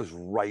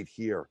right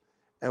here.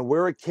 And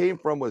where it came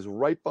from was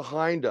right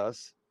behind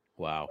us.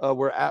 Wow.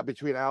 We're at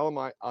between Al and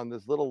I on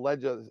this little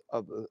ledge of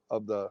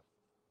the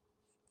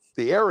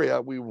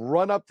area. We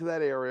run up to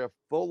that area,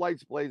 full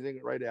lights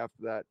blazing right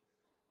after that.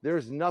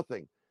 There's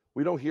nothing.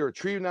 We don't hear a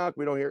tree knock.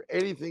 We don't hear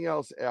anything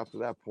else after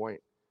that point.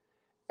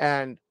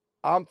 And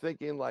I'm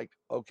thinking like,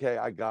 okay,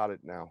 I got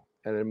it now.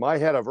 And in my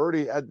head, I've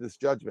already had this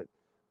judgment.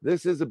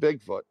 This is a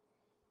Bigfoot.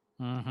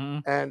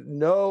 And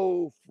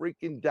no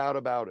freaking doubt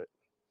about it.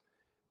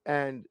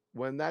 And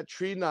when that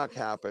tree knock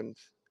happened,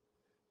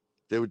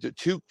 they were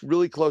two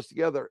really close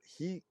together.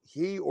 He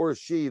or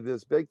she,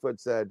 this Bigfoot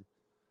said,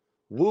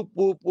 whoop,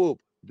 whoop, whoop.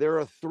 There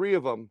are 3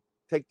 of them.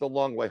 Take the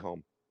long way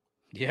home.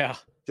 Yeah. Do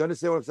you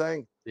understand what I'm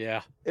saying?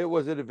 Yeah. It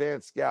was an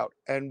advanced scout.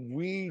 And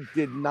we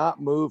did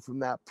not move from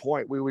that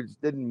point. We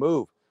just didn't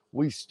move.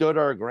 We stood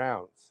our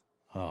grounds.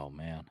 Oh,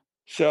 man.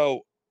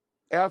 So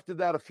after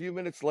that, a few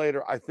minutes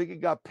later, I think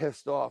it got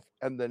pissed off.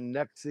 And the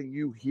next thing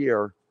you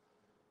hear,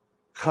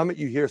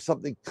 you hear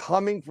something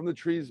coming from the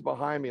trees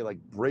behind me, like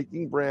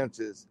breaking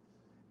branches.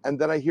 and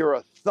then I hear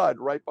a thud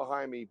right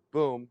behind me,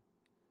 boom,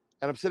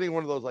 and I'm sitting in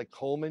one of those like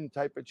Coleman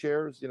type of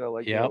chairs, you know,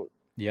 like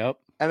Yep.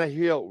 And I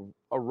hear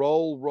a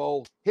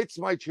roll, hits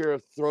my chair,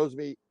 throws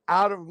me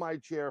out of my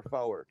chair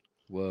forward.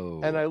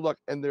 Whoa. And I look,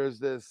 and there's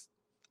this,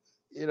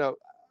 you know,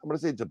 I'm gonna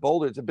say it's a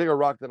boulder. It's a bigger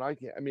rock than I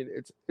can. I mean,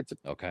 it's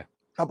a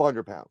couple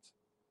 100 pounds.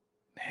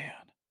 Man.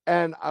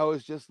 And I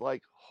was just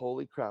like,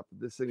 holy crap! If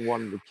this thing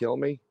wanted to kill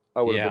me,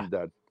 I would have been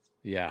dead.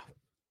 Yeah.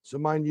 So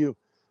mind you,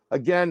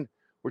 again,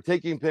 we're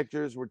taking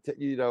pictures.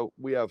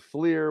 We have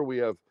FLIR, we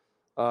have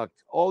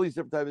all these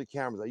different types of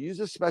cameras. I use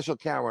a special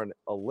camera, an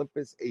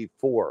Olympus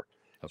A4.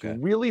 Okay.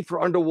 It's really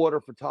for underwater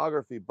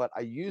photography, but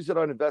I use it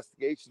on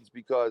investigations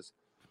because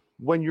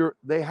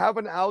they have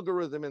an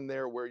algorithm in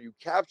there where you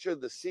capture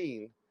the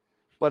scene,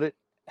 but it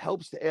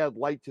helps to add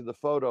light to the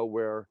photo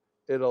where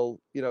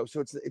it'll, so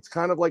it's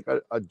kind of like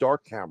a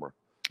dark camera,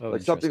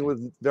 like something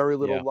with very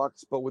little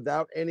lux, but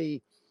without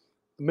any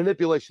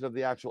manipulation of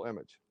the actual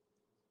image.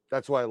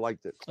 That's why I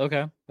liked it.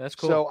 Okay, that's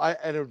cool.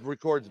 And it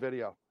records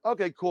video.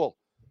 Okay, cool.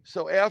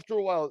 So after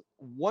a while,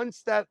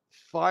 once that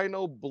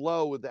final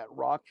blow with that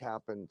rock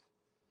happened,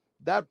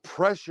 that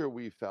pressure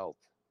we felt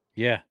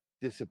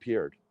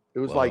disappeared. It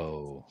was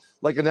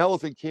like an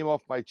elephant came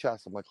off my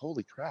chest. I'm like,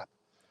 holy crap.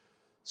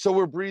 So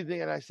we're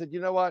breathing, and I said, you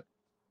know what?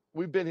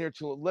 We've been here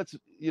too. Let's,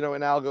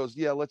 and Al goes,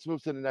 yeah, let's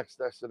move to the next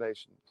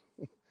destination.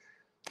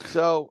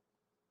 So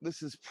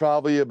this is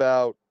probably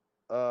about,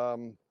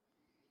 I'm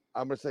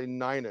going to say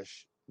 9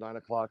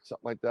 o'clock,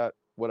 something like that,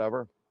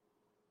 whatever.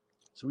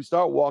 So we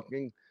start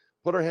walking,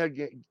 put our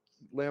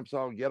lamps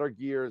on, get our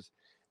gears,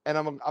 and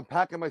I'm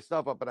packing my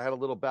stuff up, and I had a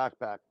little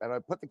backpack, and I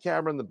put the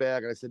camera in the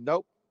bag, and I said,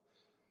 nope,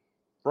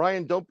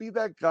 Brian, don't be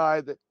that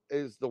guy that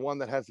is the one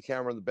that has the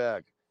camera in the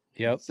bag.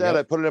 Instead,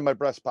 I put it in my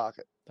breast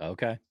pocket.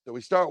 Okay. So we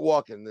start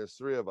walking. There's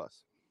 3 of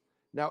us.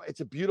 Now,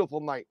 it's a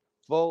beautiful night,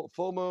 full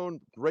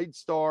moon, great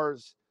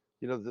stars,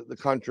 the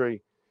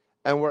country.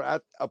 And we're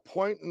at a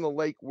point in the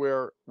lake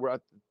where we're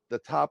at the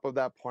top of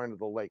that point of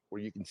the lake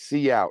where you can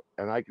see out.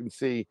 And I can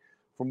see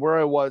from where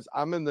I was,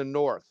 I'm in the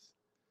north.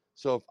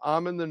 So if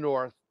I'm in the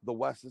north, the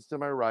west is to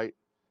my right,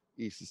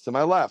 east is to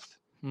my left,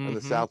 and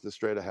the south is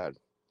straight ahead.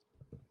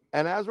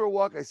 And as we're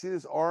walking, I see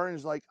this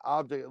orange like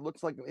object. It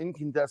looks like an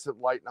incandescent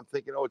light. And I'm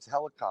thinking, oh, it's a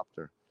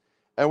helicopter.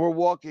 And we're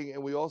walking,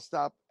 and we all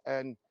stop,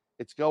 and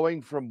it's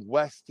going from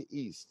west to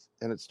east,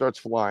 and it starts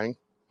flying,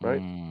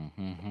 right?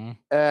 Mm-hmm.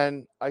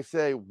 And I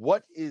say,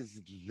 what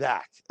is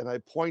that? And I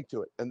point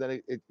to it, and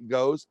then it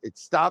goes, it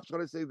stops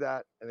when I say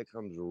that, and it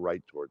comes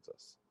right towards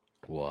us.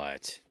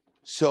 What?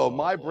 So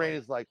my brain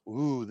is like,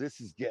 ooh,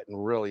 this is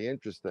getting really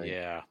interesting.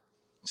 Yeah.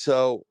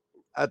 So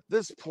at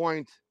this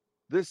point,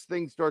 this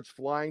thing starts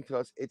flying to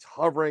us. It's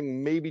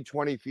hovering maybe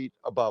 20 feet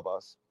above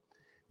us.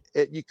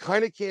 You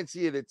kind of can't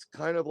see it. It's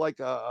kind of like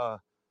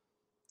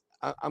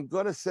I'm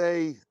going to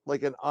say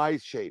like an eye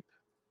shape,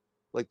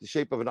 like the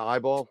shape of an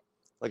eyeball,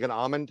 like an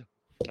almond.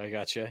 I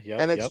gotcha. Yeah.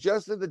 And it's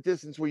just in the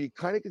distance where you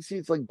kind of can see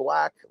it's like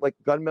black, like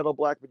gunmetal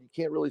black, but you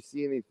can't really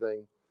see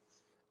anything.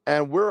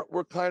 And we're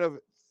kind of,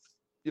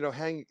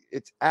 hanging.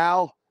 It's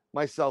Al,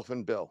 myself,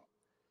 and Bill.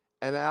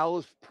 And Al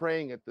is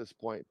praying at this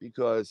point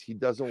because he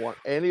doesn't want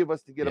any of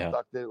us to get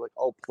abducted. Like,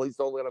 oh, please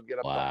don't let him get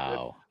abducted.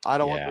 Wow. I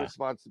don't want the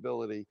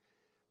responsibility.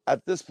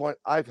 At this point,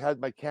 I've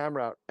had my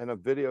camera out and I'm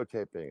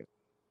videotaping it.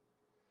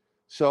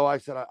 So I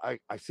said,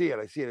 I see it.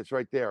 It's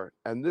right there.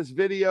 And this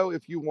video,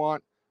 if you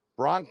want,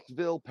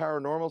 Bronxville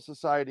Paranormal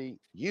Society,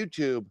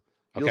 YouTube,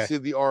 you'll see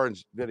the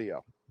orange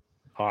video.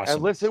 Awesome.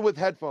 And listen with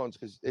headphones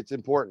because it's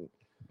important.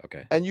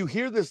 Okay. And you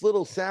hear this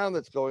little sound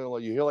that's going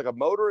on. You hear like a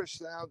motorish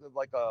sound and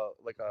like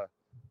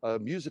a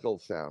musical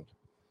sound.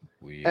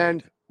 Weird.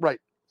 And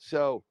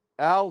so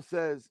Al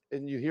says,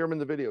 and you hear him in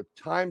the video,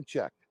 time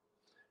check.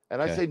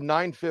 And I say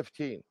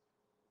 9:15.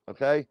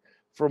 Okay.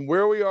 From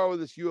where we are with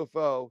this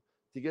UFO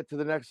to get to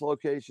the next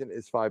location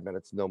is 5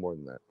 minutes, no more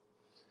than that.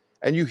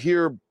 And you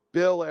hear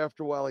Bill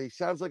after a while, he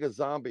sounds like a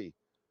zombie.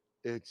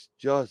 It's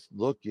just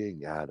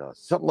looking at us.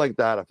 Something like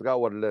that. I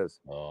forgot what it is.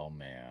 Oh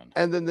man.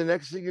 And then the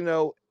next thing you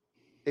know,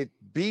 it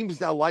beams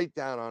that light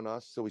down on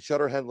us. So we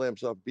shut our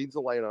headlamps off, beams the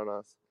light on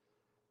us.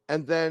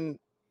 And then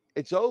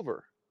it's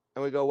over.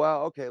 And we go,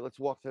 wow, okay, let's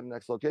walk to the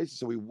next location.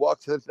 So we walk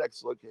to the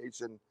next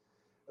location.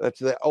 That's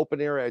the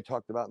open area I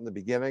talked about in the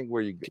beginning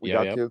where we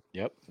got to.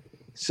 Yep.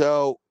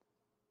 So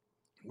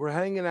we're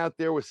hanging out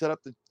there. We set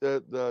up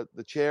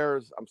the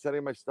chairs. I'm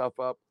setting my stuff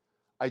up.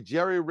 I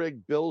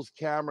jerry-rigged Bill's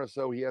camera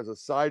so he has a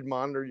side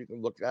monitor. You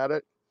can look at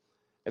it.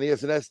 And he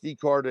has an SD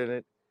card in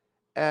it.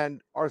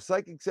 And our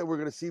psychic said we're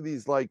going to see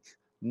these like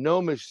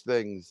gnomish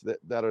things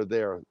that are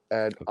there.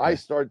 And I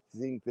start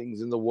seeing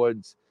things in the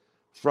woods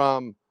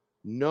from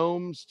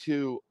gnomes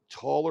to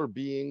taller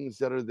beings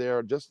that are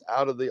there just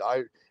out of the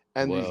eye.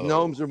 And these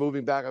gnomes are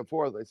moving back and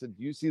forth. I said,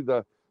 do you see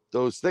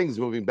those things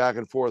moving back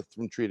and forth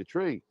from tree to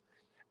tree?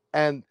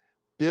 And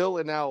Bill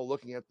and Al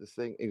looking at this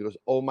thing and he goes,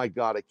 oh my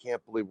God, I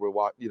can't believe we're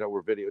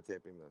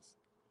videotaping this.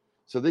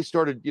 So they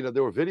started, they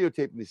were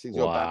videotaping these things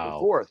go back and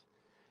forth.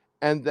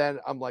 And then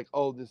I'm like,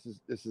 oh, this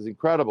is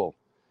incredible.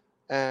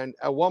 And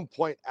at one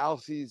point, Al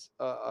sees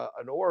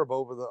an orb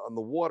on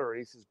the water, and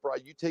he says,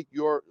 "Brian, you take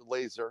your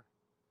laser."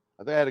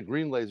 I think I had a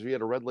green laser. He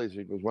had a red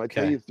laser. He goes, "When I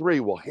tell you 3,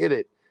 we'll hit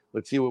it.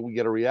 Let's see what we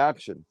get a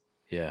reaction."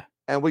 Yeah.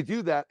 And we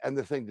do that, and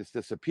the thing just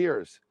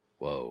disappears.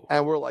 Whoa.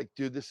 And we're like,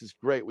 "Dude, this is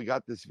great. We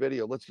got this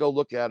video. Let's go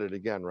look at it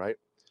again, right?"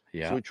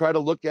 Yeah. So we try to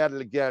look at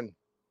it again,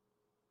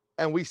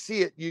 and we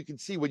see it. You can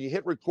see when you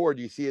hit record,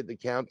 you see it, the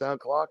countdown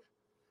clock,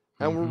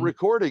 and we're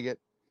recording it.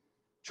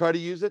 Try to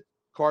use it,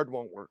 card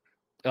won't work.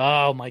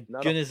 Oh my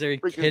goodness, are you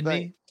kidding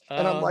me?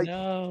 And I'm like,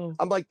 no.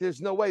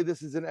 there's no way.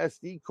 This is an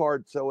SD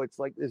card, so it's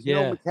like there's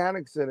no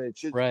mechanics in it.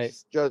 It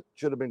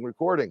should have been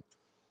recording.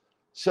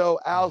 So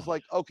Al's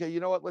like, okay, you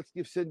know what? Let's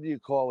give Cindy a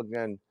call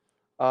again.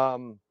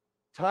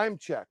 Time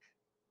check.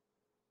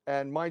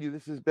 And mind you,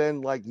 this has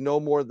been like no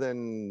more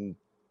than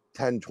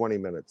 10, 20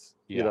 minutes.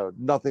 Yeah. You know,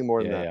 nothing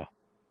more than that.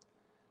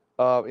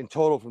 Yeah. In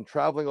total, from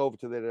traveling over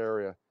to that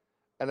area.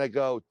 And I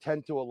go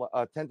 10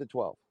 to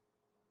 12.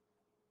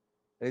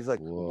 And he's like,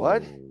 whoa,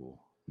 what?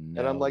 No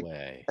and I'm like,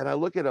 way. And I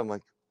look at him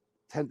like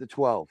 10 to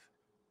 12.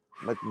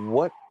 I'm like,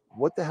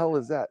 what the hell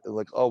is that? They're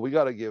like, oh, we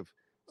got to give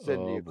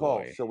Cindy a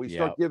call. So we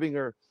start giving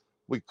her,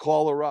 we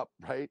call her up,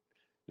 right?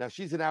 Now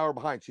she's an hour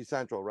behind. She's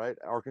Central, right?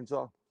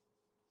 Arkansas.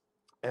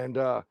 And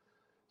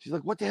she's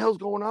like, what the hell's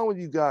going on with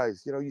you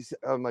guys? You know,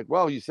 I'm like,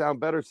 well, you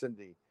sound better,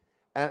 Cindy.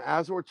 And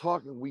as we're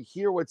talking, we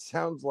hear what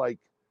sounds like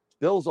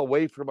Bill's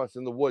away from us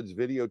in the woods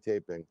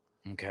videotaping.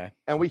 Okay.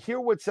 And we hear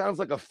what sounds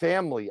like a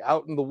family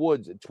out in the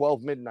woods at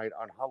 12 midnight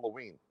on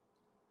Halloween.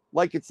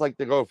 Like it's like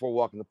they go for a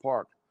walk in the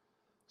park.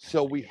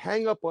 So we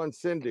hang up on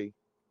Cindy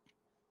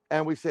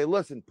and we say,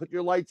 listen, put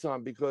your lights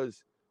on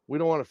because we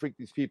don't want to freak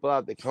these people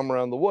out. They come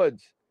around the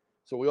woods.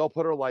 So we all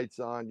put our lights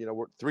on. You know,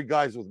 we're 3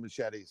 guys with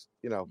machetes,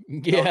 you know.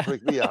 Yeah. Don't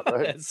freak me out,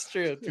 right? That's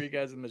true. 3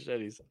 guys with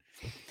machetes.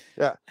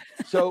 Yeah.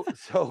 So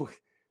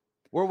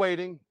we're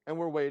waiting and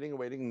we're waiting and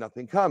waiting.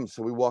 Nothing comes.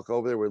 So we walk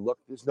over there. We look,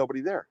 there's nobody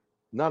there.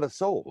 Not a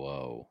soul.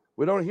 Whoa.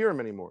 We don't hear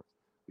him anymore.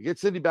 We get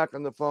Cindy back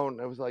on the phone.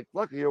 And I was like,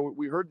 look, you know,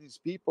 we heard these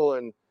people.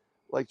 And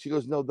like, she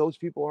goes, no, those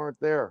people aren't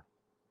there.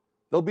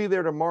 They'll be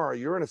there tomorrow.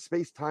 You're in a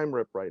space-time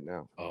rip right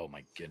now. Oh,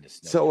 my goodness.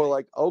 So we're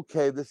like,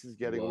 okay, this is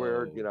getting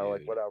weird, you know,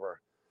 like whatever.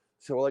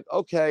 So we're like,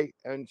 okay.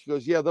 And she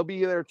goes, yeah, they'll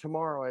be there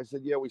tomorrow. I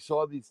said, yeah, we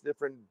saw these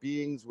different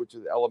beings, which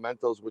is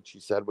elementals, which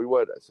she said we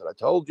would. I said, I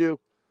told you.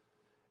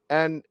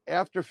 And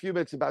after a few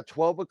minutes, about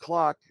 12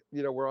 o'clock,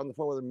 you know, we're on the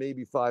phone with her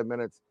maybe 5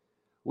 minutes.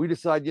 We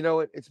decide, you know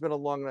what, it's been a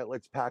long night.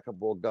 Let's pack up,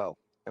 we'll go.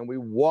 And we're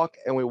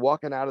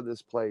walking out of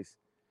this place.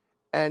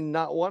 And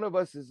not one of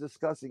us is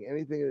discussing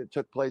anything that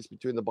took place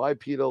between the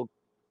bipedal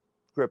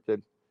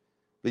cryptid,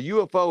 the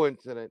UFO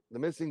incident, the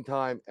missing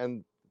time,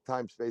 and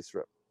time space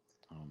trip.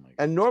 Oh my God.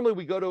 And normally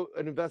we go to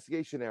an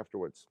investigation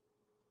afterwards.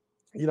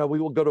 You know, we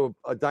will go to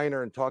a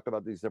diner and talk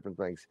about these different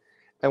things.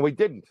 And we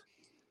didn't.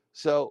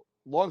 So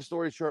long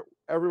story short,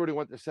 everybody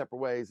went their separate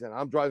ways. And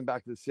I'm driving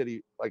back to the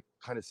city, like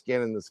kind of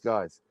scanning the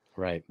skies.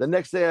 Right. The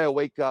next day I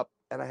wake up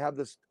and I have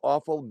this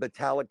awful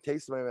metallic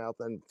taste in my mouth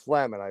and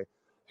phlegm. And I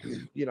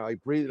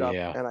breathe it up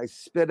and I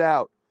spit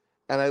out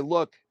and I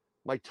look,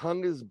 my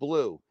tongue is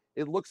blue.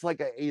 It looks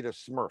like I ate a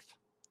Smurf.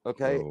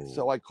 Okay. Oh.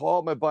 So I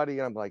call my buddy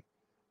and I'm like,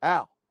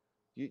 Al,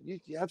 you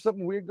have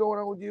something weird going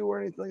on with you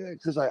or anything like that?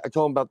 Because I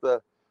told him about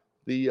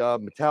the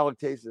metallic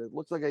taste. And it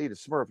looks like I ate a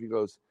Smurf. He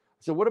goes,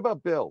 I said, what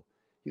about Bill?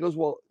 He goes,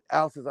 well,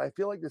 Al says, I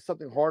feel like there's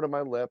something hard on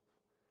my lip.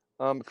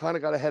 Kind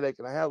of got a headache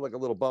and I have like a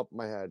little bump in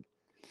my head.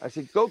 I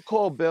said, go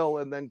call Bill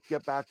and then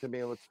get back to me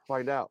and let's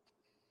find out.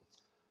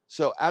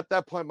 So at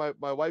that point,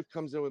 my wife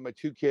comes in with my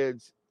 2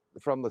 kids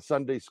from the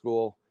Sunday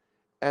school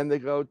and they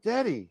go,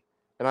 Daddy,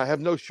 and I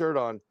have no shirt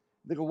on.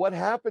 They go, what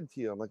happened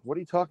to you? I'm like, what are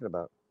you talking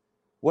about?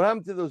 What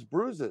happened to those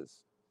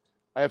bruises?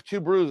 I have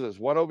 2 bruises,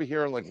 one over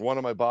here and like one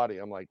on my body.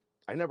 I'm like,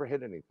 I never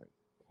hit anything.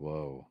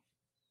 Whoa.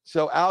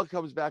 So Al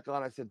comes back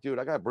on. I said, dude,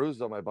 I got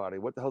bruises on my body.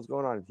 What the hell's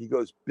going on? He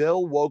goes,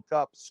 Bill woke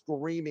up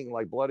screaming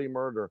like bloody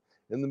murder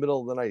in the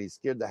middle of the night. He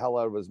scared the hell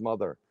out of his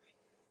mother.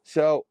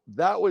 So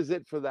that was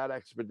it for that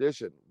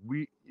expedition.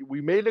 We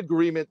made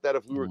agreement that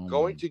if we were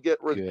going to get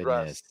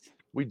redressed,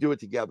 we'd do it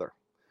together.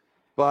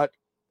 But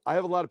I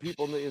have a lot of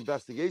people in the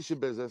investigation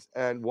business,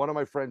 and one of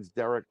my friends,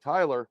 Derek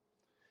Tyler,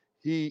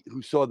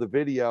 who saw the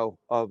video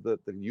of the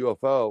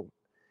UFO,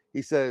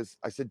 he says,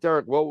 I said,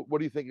 Derek, well, what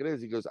do you think it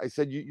is? He goes, I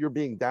said, you're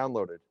being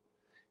downloaded.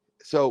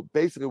 So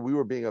basically we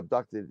were being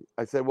abducted.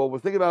 I said, well, we're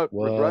thinking about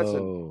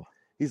regression.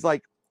 He's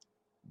like,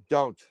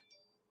 don't.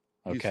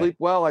 You sleep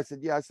well? I said,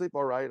 yeah, I sleep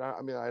all right.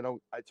 I mean, I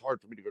don't, it's hard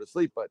for me to go to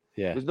sleep, but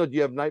there's no, do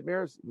you have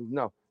nightmares?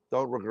 No,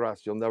 don't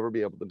regress. You'll never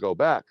be able to go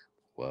back.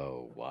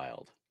 Whoa,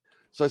 wild.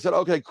 So I said,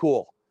 okay,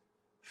 cool.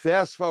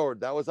 Fast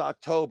forward. That was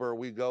October.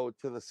 We go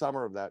to the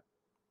summer of that.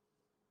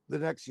 The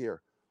next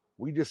year,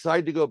 we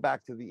decide to go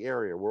back to the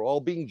area. We're all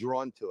being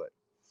drawn to it.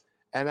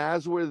 And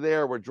as we're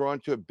there, we're drawn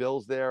to it.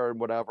 Bill's there and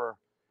whatever.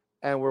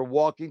 And we're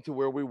walking to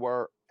where we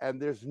were.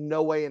 And there's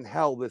no way in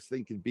hell this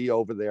thing could be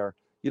over there,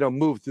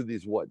 move through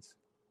these woods,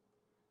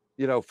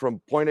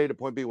 from point A to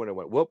point B when it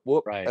went whoop,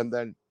 whoop. Right. And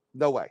then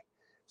no way.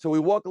 So we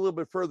walk a little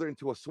bit further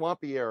into a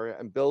swampy area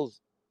and Bill's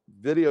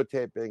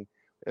videotaping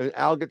And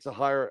Al gets a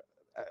higher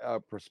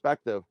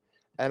perspective,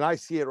 and I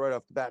see it right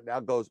off the bat. And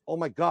Al goes, "Oh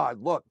my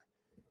God, look,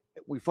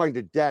 we find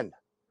a den."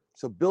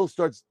 So Bill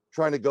starts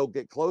trying to go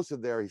get closer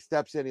there. He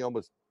steps in.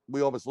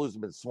 We almost lose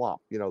him in the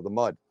swamp, the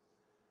mud.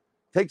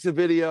 Takes a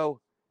video.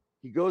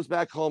 He goes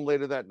back home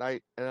later that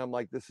night, and I'm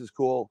like, "This is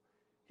cool."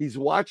 He's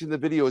watching the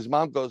video. His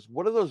mom goes,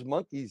 "What are those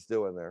monkeys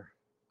doing there?"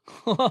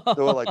 So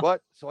we're like,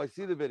 "What?" So I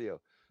see the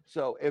video.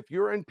 So if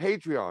you're in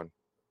Patreon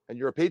and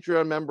you're a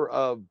Patreon member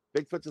of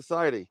Bigfoot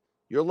Society,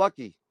 you're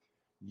lucky.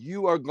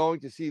 You are going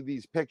to see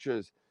these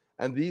pictures,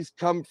 and these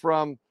come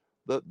from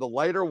the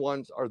lighter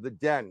ones are the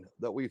den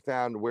that we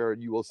found, where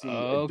you will see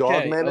a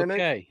dogman in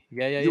it.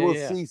 You will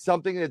see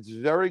something that's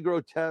very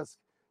grotesque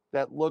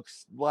that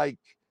looks like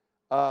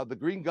the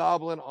Green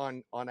Goblin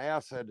on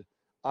acid.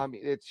 I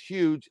mean, it's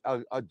huge.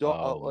 A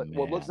dog,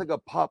 what looks like a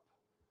pup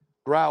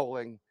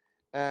growling,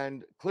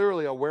 and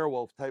clearly a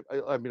werewolf type.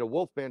 I mean, a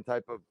wolfman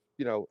type of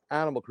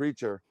animal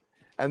creature.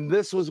 And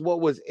this was what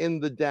was in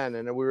the den,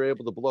 and we were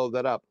able to blow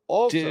that up.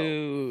 Also,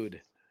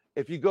 dude,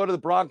 if you go to the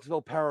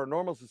Bronxville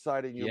Paranormal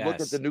Society and you look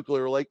at the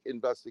Nuclear Lake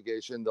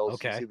investigation, they'll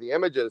see the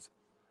images.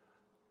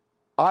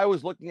 I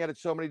was looking at it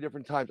so many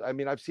different times. I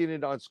mean, I've seen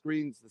it on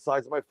screens the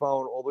size of my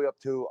phone, all the way up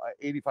to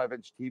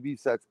 85-inch TV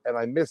sets, and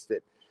I missed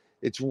it.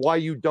 It's why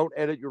you don't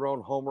edit your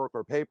own homework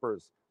or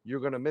papers.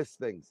 You're going to miss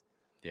things.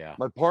 Yeah.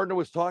 My partner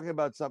was talking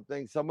about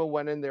something. Someone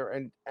went in there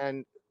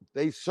and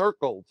they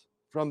circled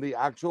from the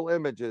actual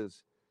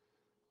images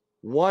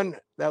one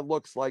that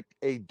looks like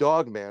a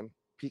dog man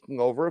peeking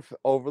over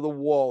the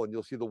wall, and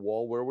you'll see the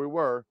wall where we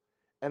were,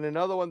 and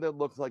another one that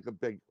looks like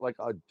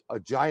a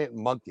giant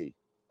monkey.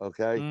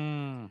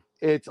 Okay.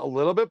 It's a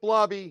little bit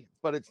blobby,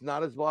 but it's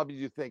not as blobby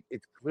as you think.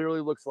 It clearly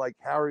looks like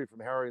Harry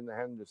from Harry and the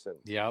Hendersons.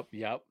 Yep.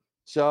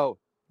 So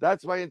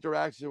that's my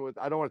interaction with.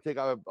 I don't want to take.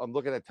 I'm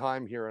looking at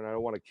time here, and I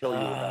don't want to kill you.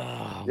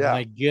 Oh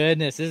my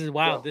goodness, this is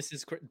wow. This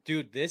is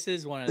dude. This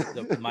is one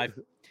of my,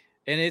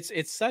 and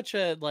it's such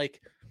a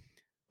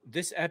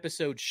This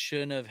episode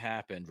shouldn't have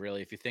happened,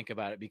 really, if you think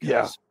about it,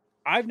 because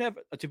I've never,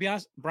 to be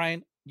honest,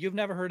 Brian, you've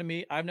never heard of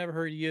me. I've never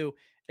heard of you.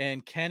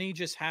 And Kenny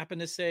just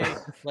happened to say,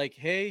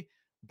 "Hey,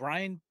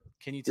 Brian,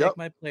 can you take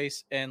my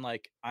place?" And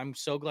I'm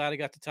so glad I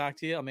got to talk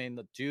to you. I mean,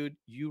 dude,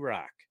 you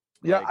rock.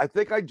 Yeah, I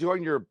think I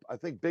joined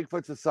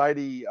Bigfoot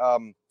Society a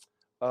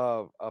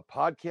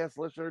podcast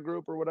listener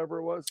group or whatever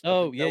it was.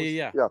 Oh,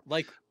 yeah.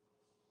 Right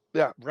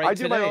I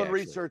do today, my own actually.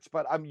 research,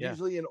 but I'm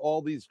usually in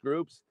all these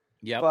groups.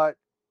 Yeah. But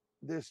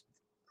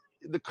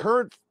the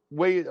current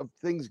way of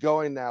things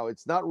going now,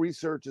 it's not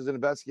researchers and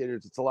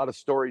investigators, it's a lot of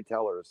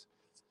storytellers,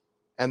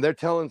 and they're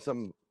telling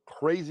some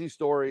crazy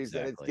stories,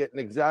 and it's getting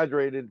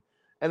exaggerated,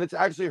 and it's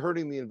actually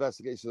hurting the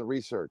investigation, the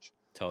research.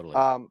 Totally.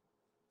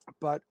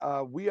 But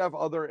we have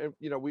other,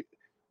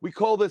 we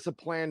call this a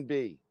plan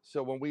B.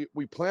 So when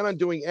we plan on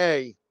doing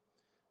A,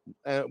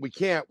 and we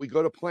can't, we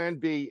go to plan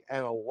B,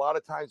 and a lot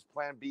of times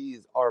plan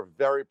Bs are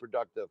very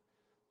productive.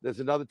 There's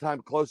another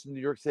time close to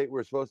New York State, we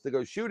were supposed to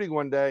go shooting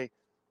one day,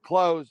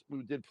 closed.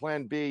 We did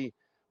plan B.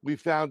 We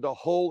found a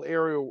whole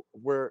area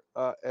where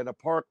in a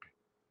park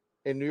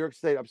in New York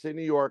State, upstate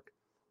New York,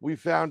 we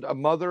found a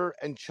mother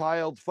and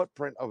child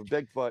footprint of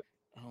Bigfoot.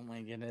 Oh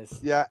my goodness.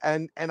 Yeah,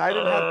 and I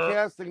didn't have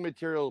casting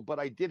material, but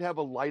I did have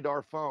a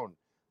LiDAR phone.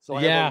 So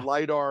I have a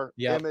LiDAR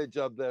image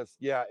of this.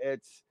 Yeah,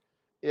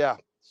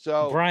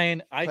 so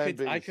Brian,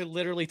 I could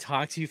literally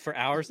talk to you for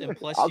hours, and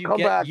plus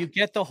you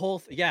get the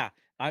whole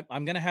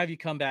I'm gonna have you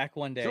come back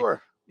one day.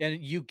 Sure. And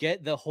you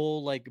get the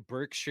whole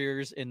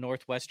Berkshires in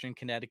northwestern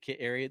Connecticut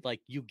area.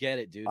 You get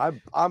it, dude.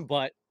 I'm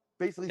but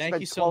basically thank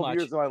spent you so 12 much.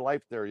 years of my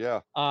life there.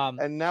 Yeah.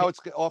 And now it's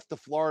off to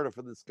Florida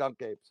for the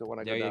skunk ape. So when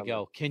I there go you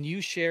go. Can you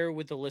share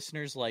with the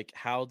listeners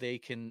how they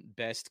can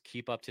best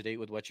keep up to date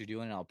with what you're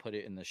doing? And I'll put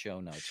it in the show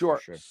notes. Sure.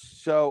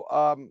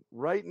 So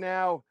right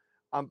now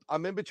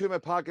I'm in between my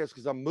podcasts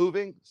because I'm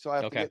moving, so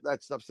I have to get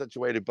that stuff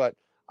situated. But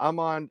I'm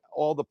on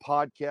all the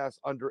podcasts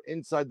under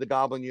Inside the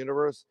Goblin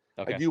Universe.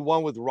 I do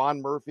one with Ron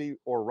Murphy,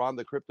 or Ron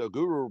the Crypto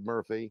Guru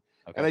Murphy,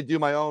 and I do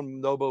my own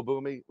Nobo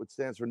Boomy, which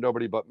stands for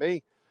Nobody But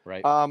Me.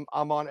 Right. I'm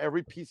on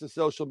every piece of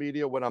social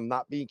media when I'm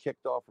not being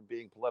kicked off for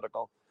being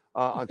political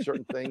on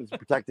certain things,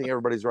 protecting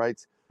everybody's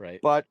rights. Right.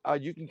 But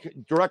you can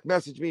direct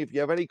message me if you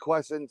have any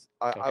questions.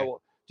 I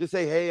will just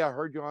say, "Hey, I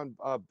heard you on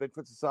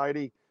Bigfoot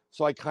Society,"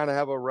 so I kind of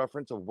have a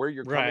reference of where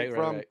you're coming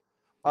from. Right.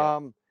 Yeah.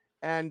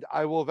 And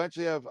I will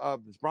eventually have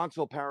this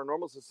Bronxville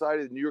Paranormal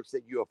Society, the New York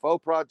State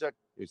UFO Project,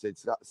 New York State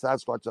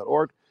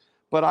Sasquatch.org.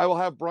 But I will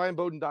have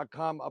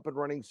BrianBowden.com up and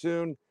running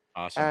soon.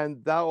 Awesome.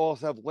 And that will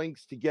also have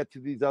links to get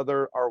to these our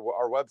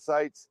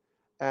websites.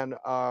 And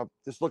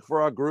just look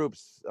for our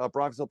groups,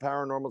 Bronxville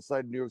Paranormal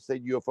Society, New York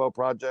State UFO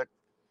Project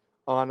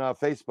on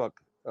Facebook.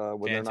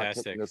 When they're not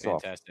kicking us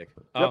off.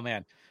 Oh,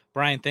 man.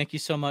 Brian, thank you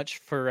so much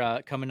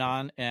for coming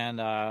on, and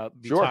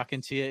be talking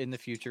to you in the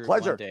future.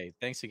 Pleasure. One day.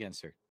 Thanks again,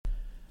 sir.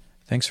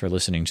 Thanks for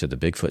listening to the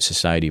Bigfoot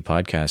Society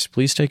podcast.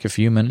 Please take a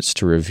few minutes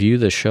to review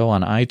the show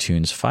on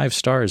iTunes, 5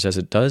 stars, as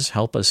it does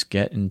help us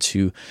get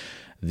into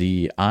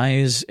the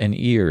eyes and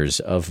ears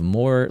of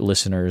more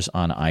listeners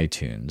on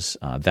iTunes.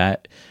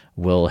 That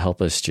will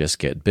help us just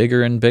get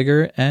bigger and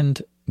bigger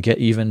and get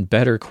even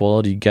better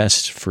quality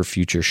guests for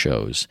future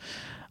shows.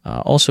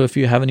 Also, if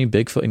you have any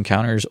Bigfoot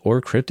encounters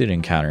or cryptid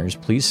encounters,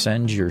 please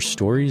send your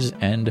stories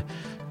and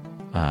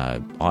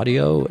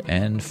audio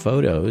and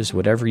photos,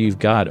 whatever you've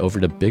got, over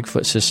to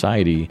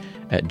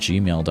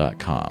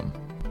bigfootsociety@gmail.com.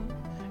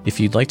 If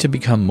you'd like to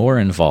become more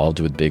involved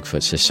with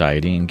Bigfoot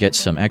Society and get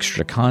some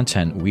extra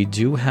content, we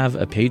do have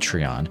a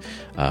Patreon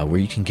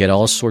where you can get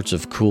all sorts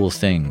of cool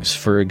things.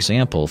 For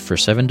example, for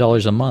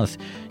 $7 a month,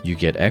 you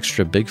get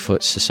extra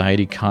Bigfoot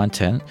Society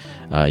content,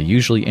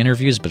 usually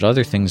interviews, but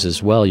other things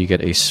as well. You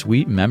get a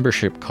sweet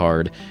membership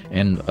card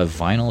and a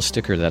vinyl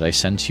sticker that I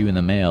send to you in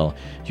the mail.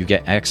 You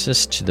get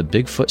access to the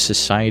Bigfoot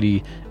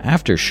Society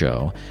after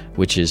show,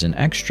 which is an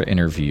extra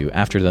interview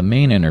after the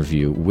main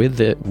interview with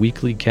the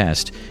weekly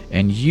guest,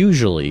 and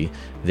usually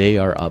they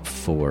are up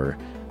for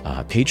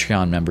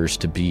Patreon members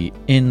to be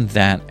in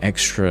that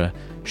extra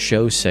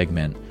show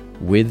segment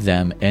with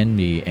them and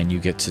me, and you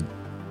get to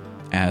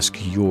ask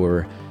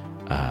your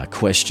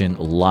question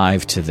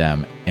live to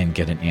them and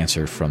get an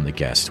answer from the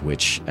guest,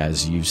 which,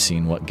 as you've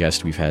seen what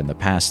guest we've had in the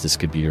past, this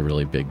could be a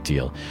really big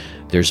deal.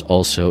 There's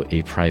also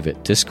a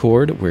private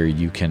Discord where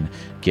you can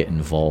get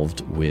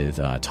involved with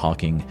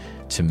talking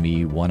to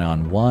me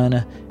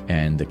one-on-one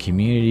and the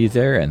community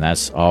there, and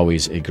that's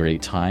always a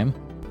great time.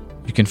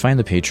 You can find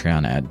the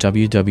Patreon at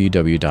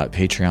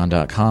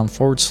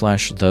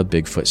www.patreon.com/The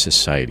Bigfoot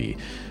Society.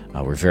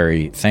 We're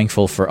very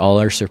thankful for all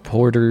our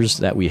supporters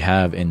that we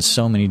have in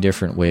so many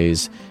different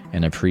ways,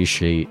 and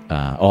appreciate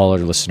all our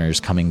listeners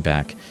coming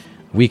back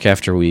week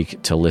after week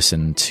to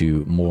listen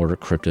to more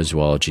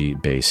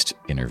cryptozoology-based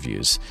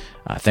interviews.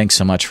 Thanks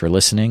so much for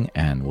listening,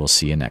 and we'll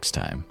see you next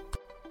time.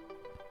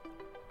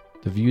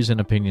 The views and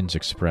opinions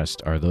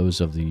expressed are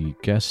those of the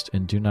guest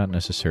and do not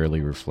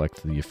necessarily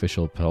reflect the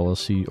official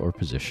policy or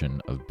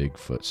position of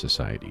Bigfoot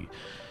Society.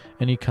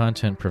 Any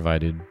content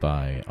provided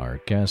by our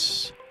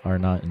guests are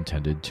not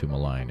intended to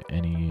malign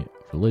any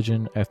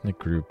religion, ethnic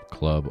group,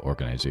 club,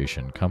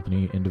 organization,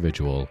 company,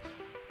 individual,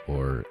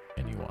 or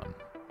anyone.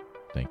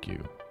 Thank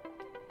you.